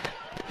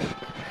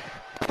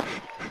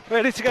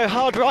 Ready to go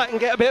hard right and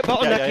get a bit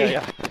bottlenecky.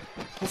 Yeah.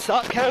 And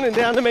start counting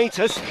down the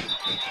meters.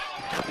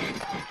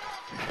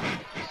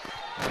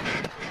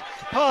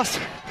 Pass.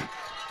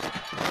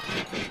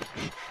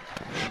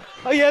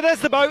 Oh yeah, there's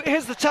the boat.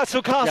 Here's the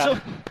Tatzel Castle.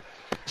 Yeah.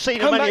 See you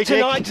Come back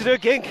tonight to do a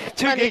gig.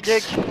 Two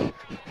gigs.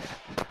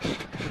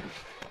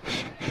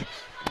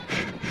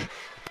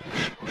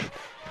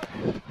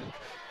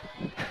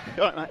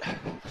 All right, mate.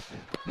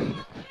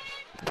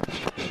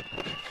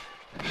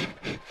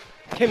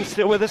 Kim's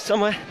still with us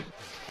somewhere.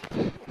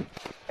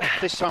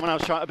 This time when I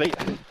was trying to beat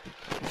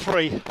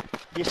 3,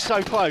 you're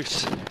so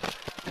close.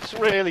 It's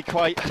really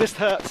just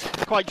hurts.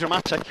 Quite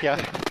dramatic, yeah.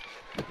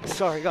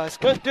 Sorry, guys.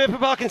 Don't do it for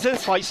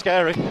Parkinson's. Quite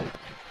scary.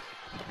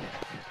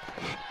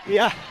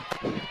 Yeah.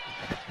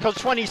 Because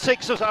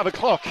 26 doesn't have a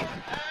clock.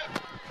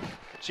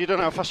 So you don't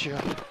know how fast you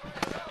are.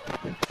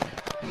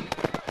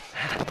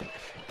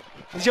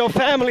 Is your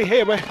family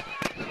here?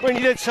 When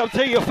you did sub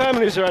 2, your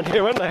family was around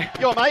here, weren't they?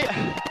 Your mate?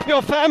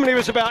 Your family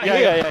was about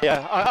here.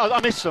 Yeah. I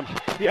missed them.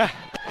 Yeah.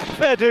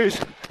 Fair dues.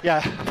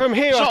 Yeah. From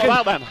here, it's I not can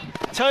about them.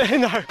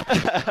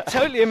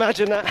 Totally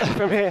imagine that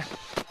from here.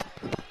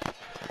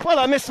 Well,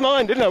 I missed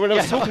mine, didn't I, when I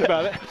was talking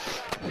about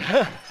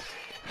it?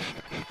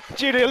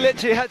 Julia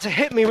literally had to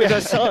hit me with her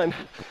sign.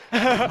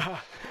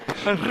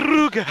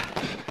 Ruga,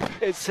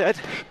 it said.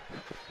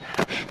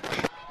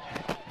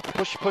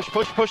 Push.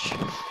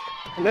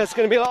 And there's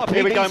going to be a lot of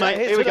Here we people go, mate.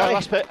 Here we go,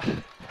 last bit.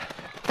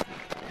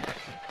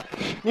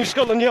 New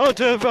Scotland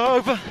Yard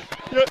over.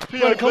 Yep,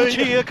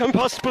 Conchia can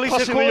possibly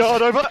passing the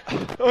yard over.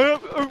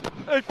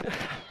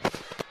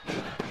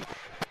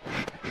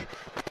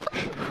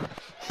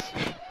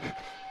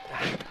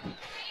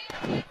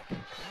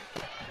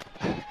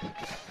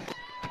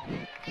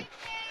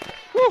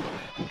 Woo.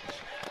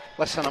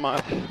 Less than a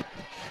mile.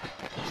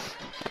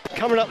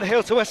 Coming up the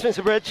hill to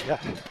Westminster Bridge. Yeah.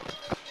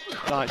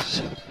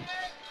 Nice.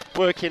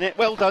 Working it.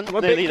 Well done. I'm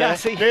Nearly there.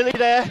 Nearly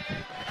there.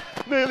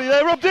 Nearly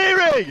there. Rob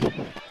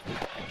Deering.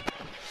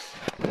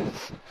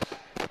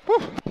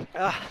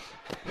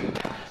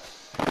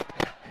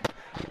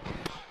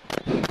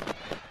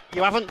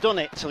 You haven't done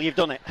it till you've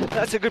done it.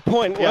 That's a good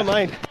point. Well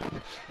made.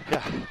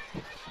 Yeah.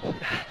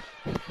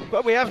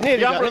 But we have nearly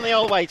You haven't run the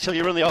old way till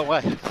you run the old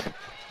way.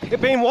 You're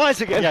being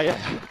wise again.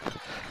 Yeah.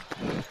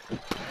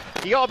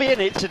 You got to be in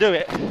it to do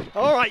it.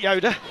 All right,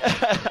 Yoda.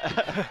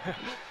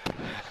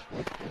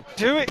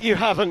 Do it, you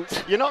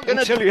haven't. You're not going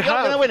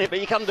to win it, but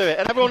you can do it.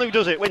 And everyone who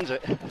does it wins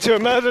it. To a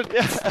murdered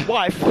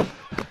wife.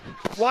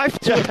 Wife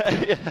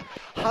to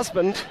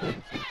husband.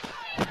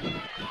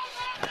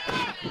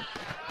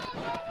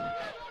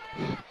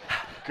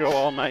 Go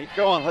on, mate.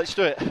 Go on. Let's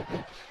do it.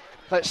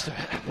 Let's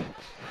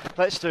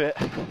do it.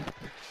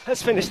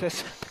 Let's finish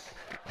this.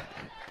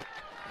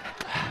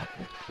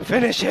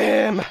 Finish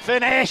him.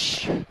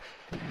 Finish.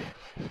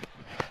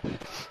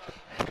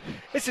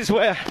 This is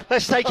where.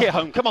 Let's take it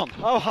home. Come on.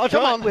 Oh,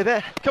 come on. We're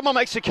there. Come on,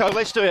 Mexico.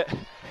 Let's do it.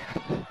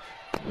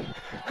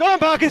 Go on,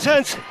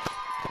 Parkinson's.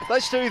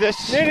 Let's do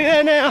this. Nearly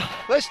there now.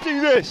 Let's do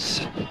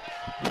this.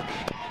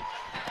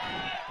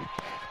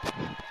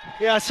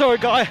 Yeah, I saw a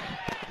guy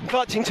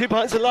clutching 2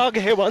 pints of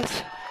lager here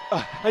once.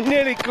 I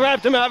nearly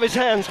grabbed him out of his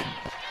hands.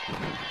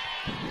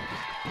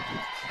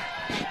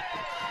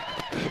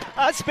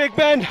 That's Big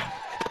Ben.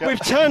 Yep. We've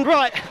turned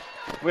right.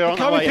 We're on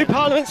our way coming through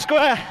Parliament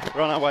Square.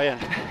 We're on our way in.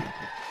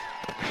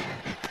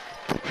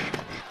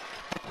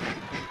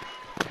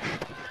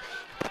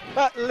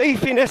 That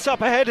leafiness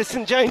up ahead of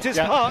St James's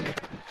Park.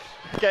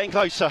 Getting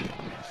closer.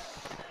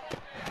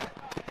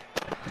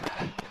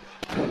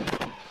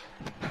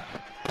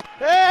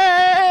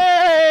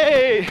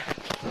 Hey!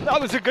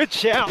 That was a good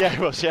shout. Yeah, it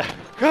was, yeah.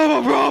 Come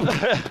on, Rob.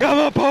 Come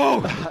on,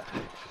 Paul.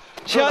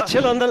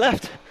 Churchill on the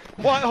left,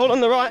 Whitehall on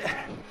the right.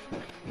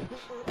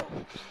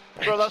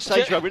 We're at that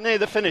stage where we're near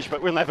the finish,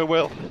 but we'll never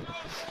will.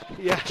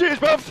 Yeah. Cheers,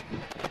 bruv.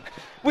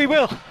 We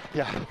will.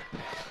 Yeah.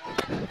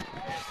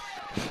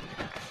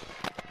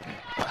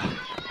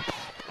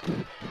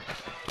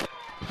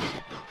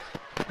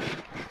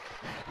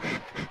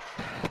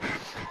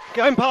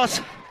 Going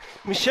past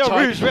Michel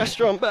Roux's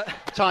restaurant, but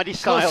tidy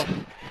style.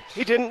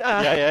 He didn't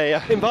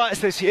yeah. invite us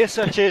this year,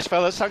 so cheers,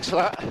 fellas. Thanks for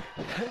that.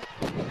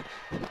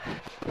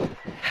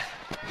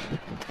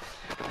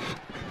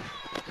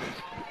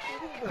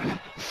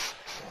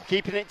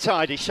 Keeping it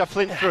tidy,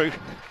 shuffling through.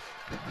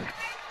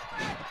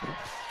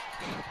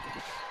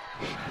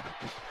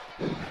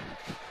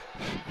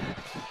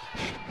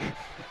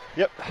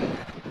 Yep.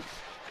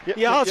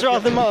 Yards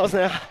rather than miles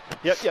now.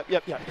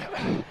 Yep.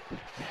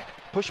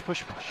 Push.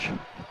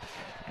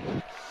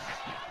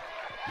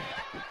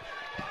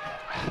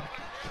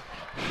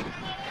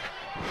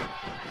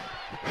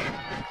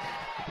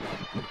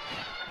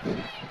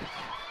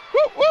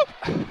 Whoop.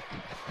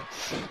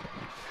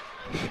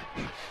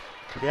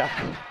 Yeah.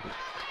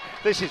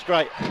 This is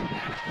great.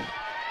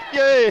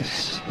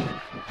 Yes.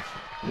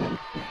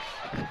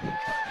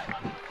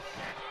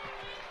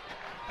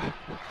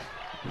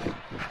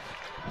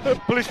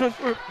 Policeman.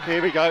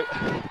 Here we go.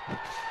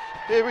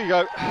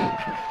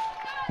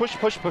 Push.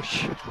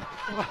 Push.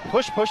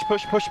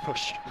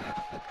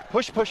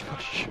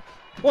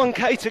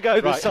 1k to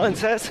go, the sign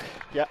says.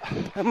 Yeah.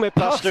 And we're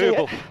passing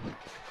doable.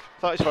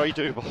 That is very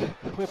doable.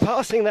 We're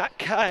passing that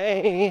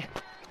K.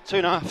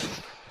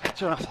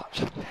 2.5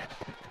 laps.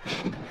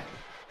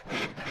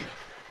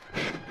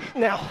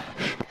 Now.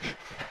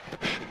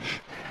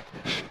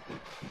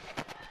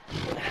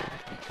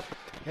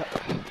 Yep.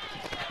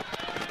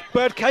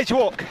 Birdcage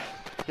walk.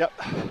 Yep.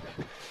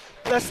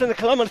 Less than a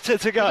kilometre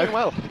to go. Doing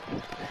well.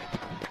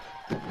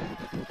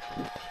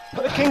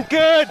 Looking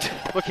good.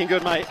 Looking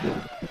good, mate.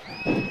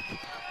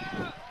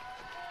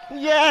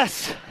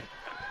 Yes.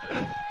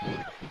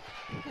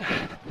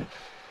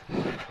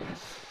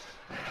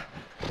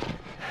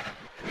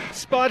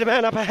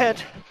 Spider-Man up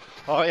ahead.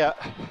 Oh, yeah.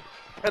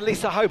 At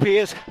least I hope he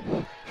is.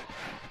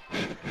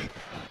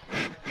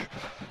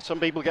 It's Some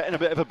people getting a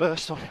bit of a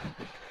burst on.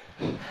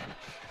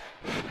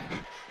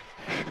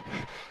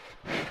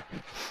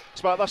 It's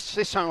about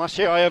this time last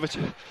year,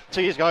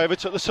 2 years ago, I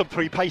overtook the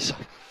sub-3 pacer.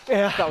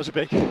 Yeah. That was a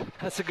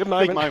That's a good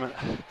moment. big moment.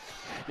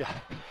 Yeah.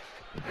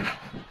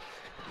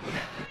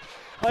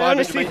 I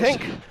honestly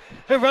think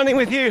that running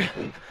with you,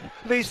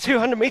 these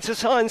 200-metre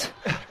signs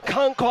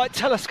can't quite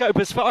telescope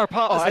as far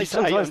apart as they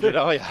sometimes 800, do.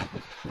 oh yeah.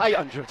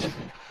 800.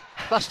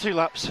 That's 2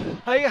 laps.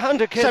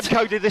 800, kids. Seb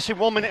Coe did this in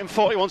 1 minute and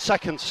 41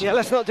 seconds. Yeah,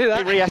 let's not do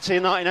that. Rietti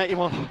in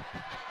 1981.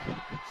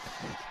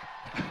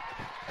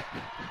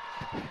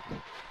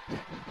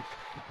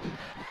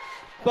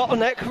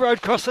 Bottleneck,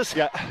 road crossers.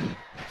 Yeah.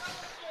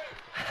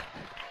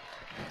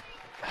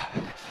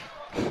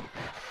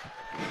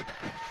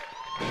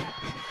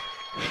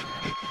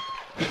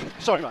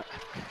 Sorry, mate.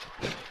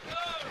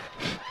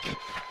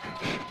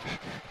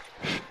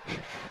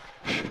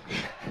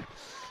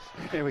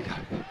 Here we go.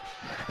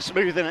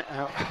 Smoothing it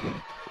out.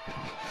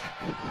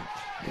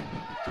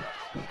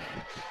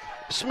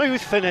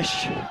 Smooth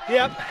finish.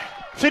 Yep.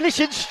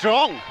 Finishing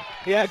strong.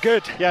 Yeah,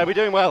 good. Yeah, we're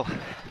doing well.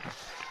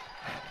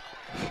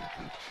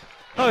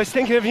 I was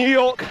thinking of New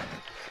York.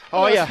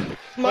 Oh, yeah.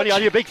 When you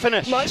had your big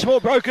finish. Much more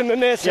broken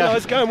than this, and I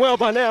was going well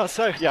by now,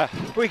 so yeah,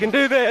 we can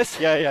do this.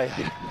 Yeah.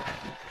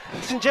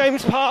 St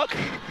James Park,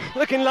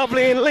 looking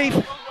lovely in Leaf.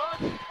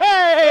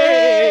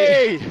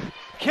 Hey!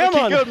 Come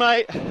looking on. good,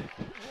 mate.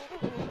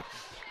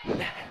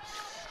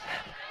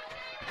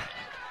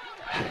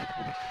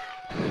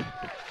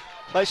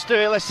 Let's do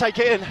it, let's take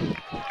it in.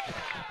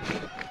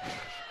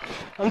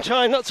 I'm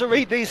trying not to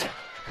read these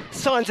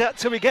signs out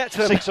till we get to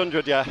them.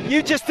 600, yeah.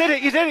 You just did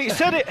it, you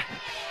said it.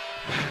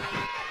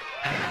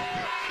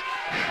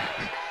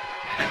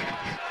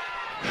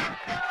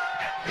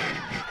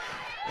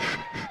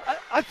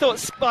 I thought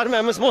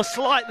Spider-Man was more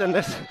slight than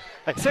this.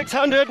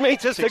 600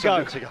 metres to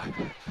go.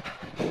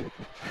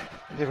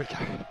 Here we go.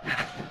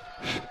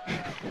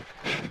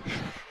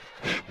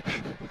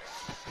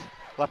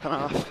 Lap and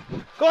a half.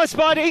 Go on,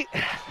 Spidey.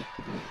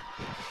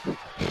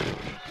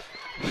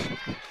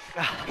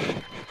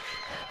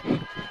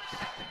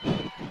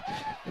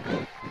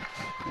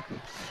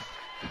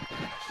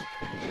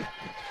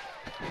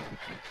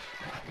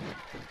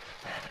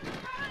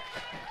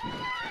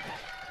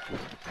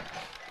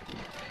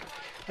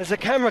 There's a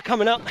camera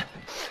coming up.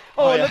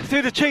 Oh, yeah. Look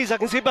through the trees, I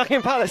can see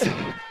Buckingham Palace.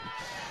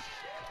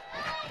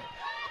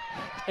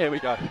 Here we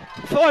go.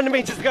 400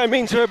 metres to go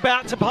means we're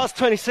about to pass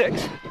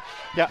 26.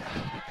 Yeah.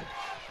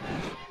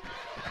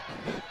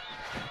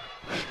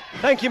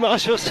 Thank you,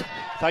 marshals.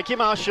 Thank you,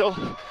 Marshal.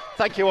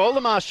 Thank you, all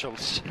the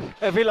marshals.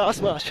 Every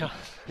last marshal.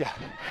 Yeah.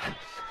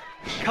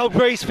 Cold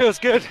breeze feels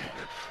good.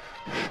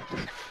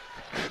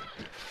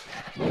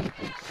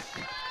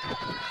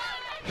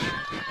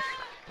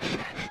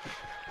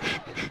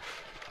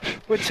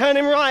 We're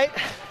turning right.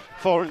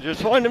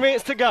 400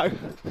 metres to go.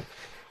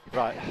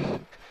 Right.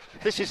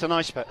 This is a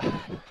nice bit.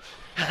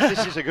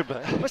 This is a good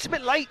bit. Well, it's a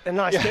bit late, the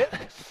nice bit.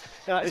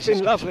 No, it's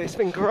been lovely. It's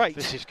been great.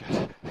 This is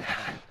good.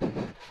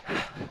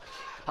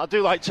 I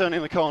do like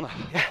turning the corner.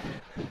 Yeah.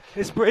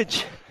 This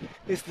bridge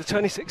is the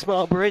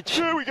 26-mile bridge.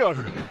 Here we go.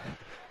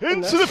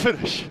 Into the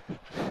finish.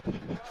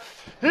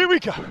 Here we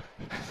go.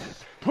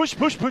 Push,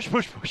 push, push,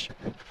 push, push.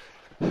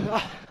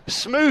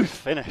 Smooth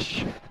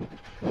finish.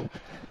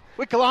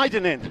 We're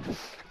gliding in.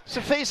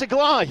 It's a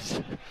glide.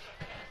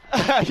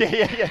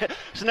 yeah.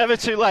 It's never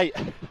too late.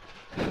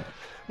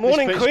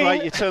 Morning, this Queen.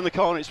 Great. You turn the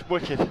corner, it's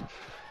wicked.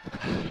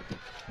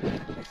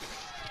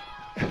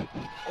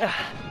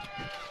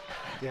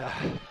 Yeah.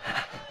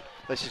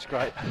 This is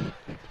great.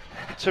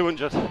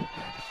 200.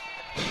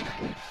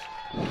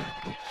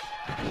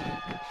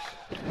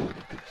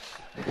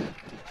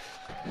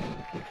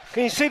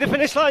 Can you see the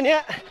finish line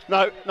yet?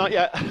 No, not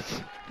yet.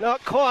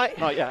 Not quite.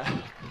 Not yet.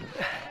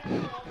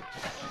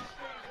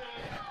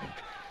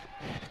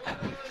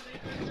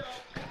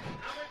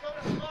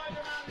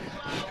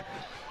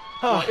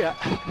 Oh, not yet.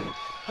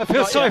 I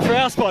feel sorry for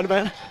our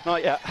Spider-Man.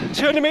 Not yet.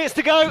 200 metres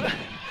to go.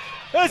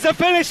 There's the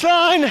finish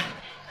line.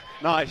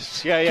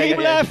 Nice. Yeah. Keep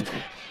left.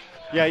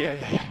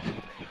 Yeah.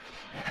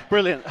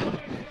 Brilliant.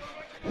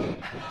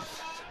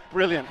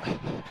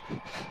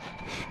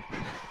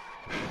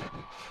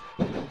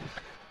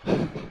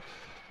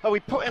 Oh, we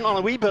put in on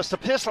a wee burst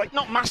of pace, like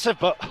not massive,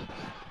 but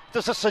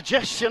there's a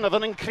suggestion of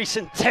an increase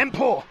in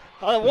tempo.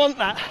 I want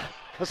that.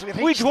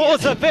 Which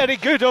was a very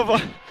good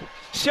over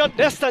short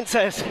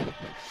distances.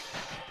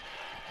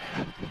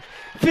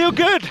 Feel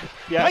good.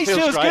 Yeah, Pace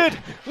feels great. good.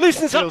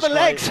 Loosens up the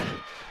legs.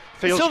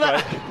 Feels Saw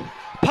great. that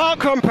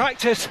parkrun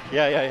practice.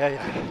 Yeah.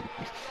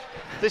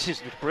 This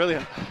is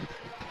brilliant.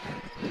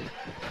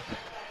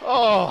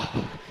 Oh,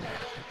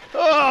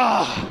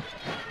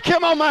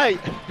 come on, mate.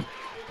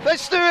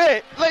 Let's do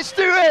it.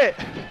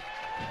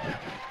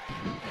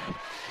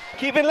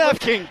 Keeping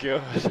left. Looking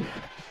good.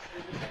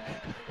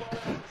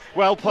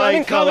 Well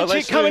played, fella.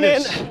 Let's do coming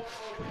this. in.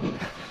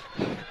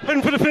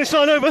 Heading for the finish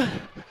line over.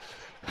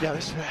 Yeah,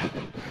 let's do it.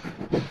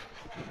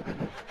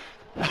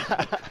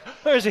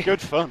 Where is he?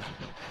 Good fun.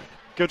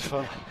 Good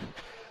fun.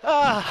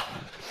 Ah.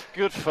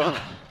 Good fun.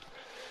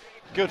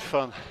 Good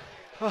fun.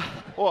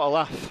 What a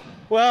laugh.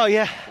 Well,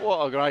 yeah.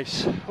 What a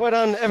grace. Well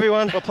done,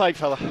 everyone. Well played,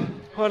 fella.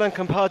 Well done,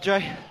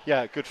 compadre.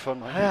 Yeah, good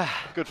fun, mate.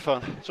 Good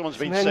fun. Someone's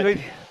been Men sick.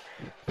 with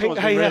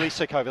Someone's been really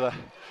sick over there.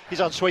 He's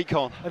had sweet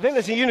corn. I think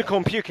there's a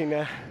unicorn puking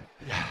there.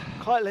 Yeah.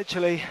 Quite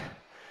literally.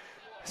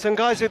 Some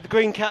guys with the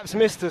green caps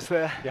missed us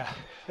there. Yeah.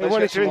 They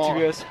wanted to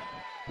interview us.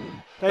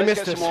 They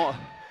missed us.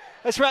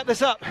 Let's wrap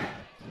this up.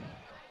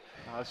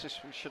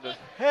 We should have.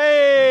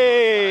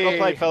 Hey! Well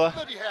played,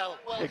 fella.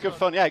 Yeah, good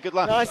fun. Yeah, good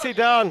laugh. Nicely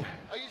done.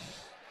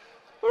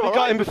 We got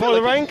right. him before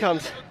the rain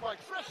comes.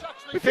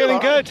 We're feeling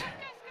good.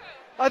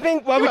 I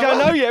think, well, we don't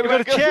know yet. We've got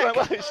to check.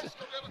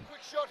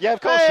 Yeah,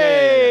 of course.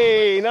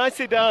 Hey,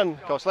 nicely done.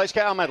 Of course. Let's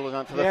get our medals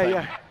on for the thing.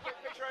 Yeah.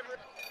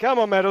 Come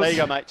on, medals. There you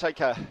go, mate. Take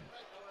care.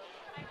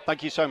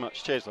 Thank you so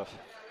much. Cheers, love.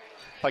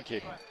 Thank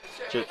you.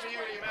 Cheers.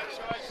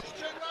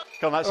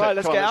 Come on, that's All right, it.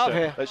 let's Come on, get out of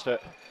here. Let's do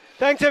it.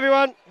 Thanks,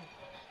 everyone.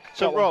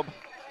 So, Rob,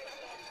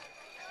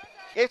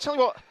 yeah, tell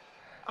you what,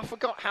 I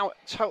forgot how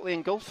totally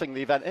engulfing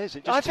the event is.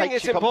 It just I think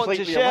takes it's you important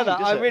to completely share along, that.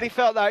 I does it? really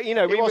felt that, you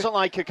know. It wasn't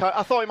like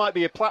I thought it might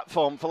be a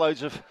platform for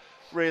loads of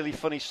really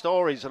funny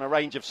stories and a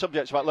range of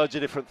subjects about loads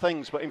of different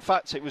things, but in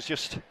fact it was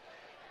just,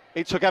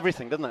 it took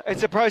everything, didn't it?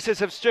 It's a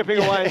process of stripping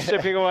away and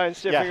stripping away and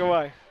stripping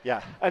away.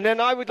 Yeah. And then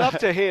I would love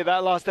to hear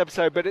that last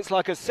episode, but it's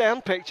like a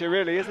sound picture,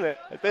 really, isn't it?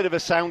 A bit of a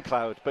sound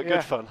cloud, but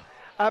good fun.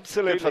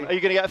 Absolutely. Good fun. Are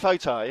you going to get a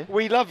photo, are you?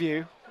 We love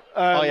you,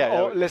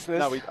 listeners.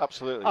 No, we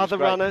absolutely. Other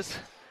runners.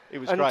 It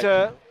was great.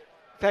 And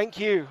thank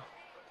you,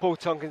 Paul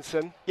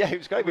Tonkinson. Yeah, it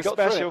was great. We got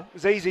special. Through it. It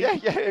was easy.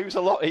 Yeah, it was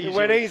a lot easier. It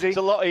went easy. It's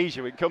a lot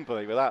easier in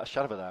company, without a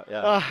shadow of a doubt.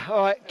 Yeah.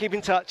 All right, keep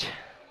in touch.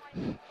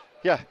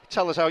 Yeah,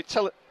 tell us how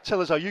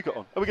you got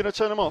on. Are we going to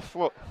turn them off?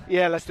 What?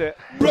 Yeah, let's do it.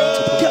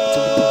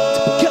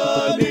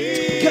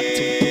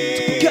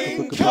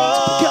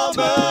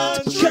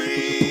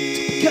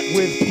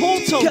 With Paul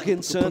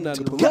Tonkinson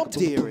and Rob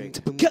Deering.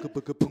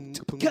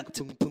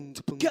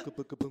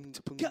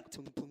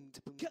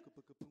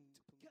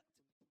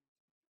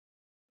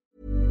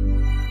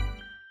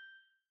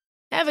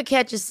 Ever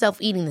catch yourself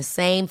eating the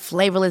same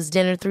flavorless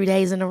dinner 3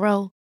 days in a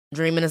row?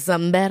 Dreaming of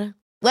something better?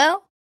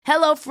 Well,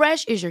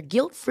 HelloFresh is your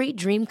guilt-free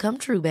dream come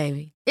true,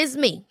 baby. It's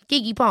me,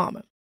 Keke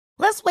Palmer.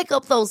 Let's wake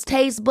up those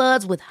taste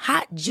buds with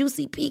hot,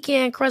 juicy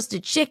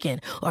pecan-crusted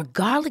chicken or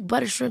garlic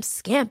butter shrimp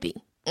scampi.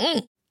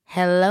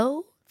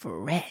 Hello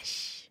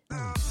Fresh.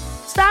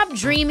 Stop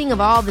dreaming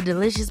of all the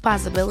delicious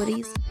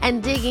possibilities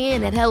and dig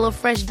in at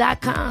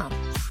HelloFresh.com.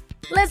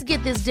 Let's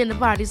get this dinner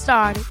party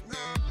started.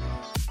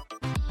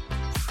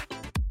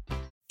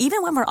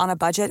 Even when we're on a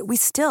budget, we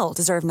still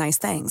deserve nice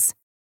things.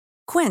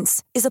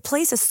 Quince is a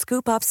place to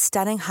scoop up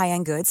stunning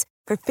high-end goods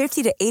for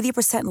 50 to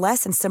 80%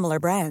 less than similar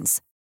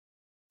brands.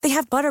 They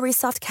have buttery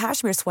soft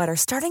cashmere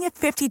sweaters starting at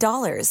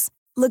 $50,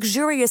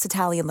 luxurious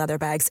Italian leather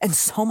bags, and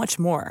so much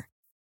more.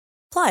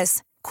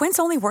 Plus, Quince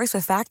only works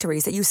with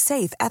factories that use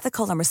safe,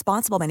 ethical, and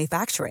responsible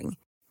manufacturing.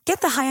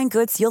 Get the high-end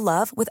goods you'll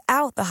love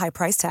without the high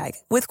price tag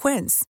with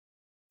Quince.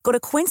 Go to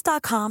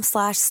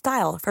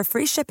quince.com/style for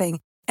free shipping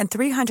and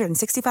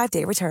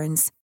 365-day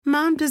returns.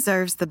 Mom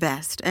deserves the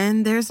best,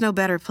 and there's no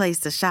better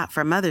place to shop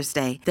for Mother's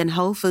Day than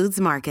Whole Foods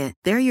Market.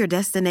 They're your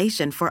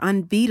destination for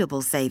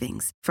unbeatable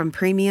savings, from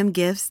premium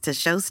gifts to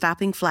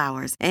show-stopping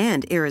flowers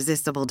and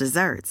irresistible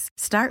desserts.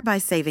 Start by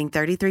saving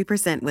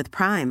 33% with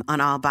Prime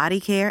on all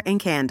body care and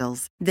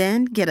candles.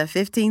 Then get a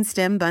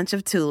 15-stem bunch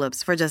of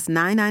tulips for just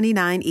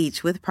 $9.99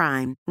 each with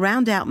Prime.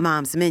 Round out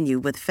Mom's menu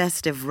with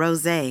festive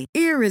rosé,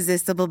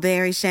 irresistible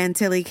berry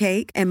chantilly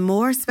cake, and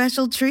more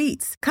special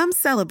treats. Come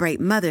celebrate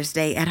Mother's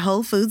Day at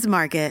Whole Foods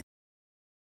Market.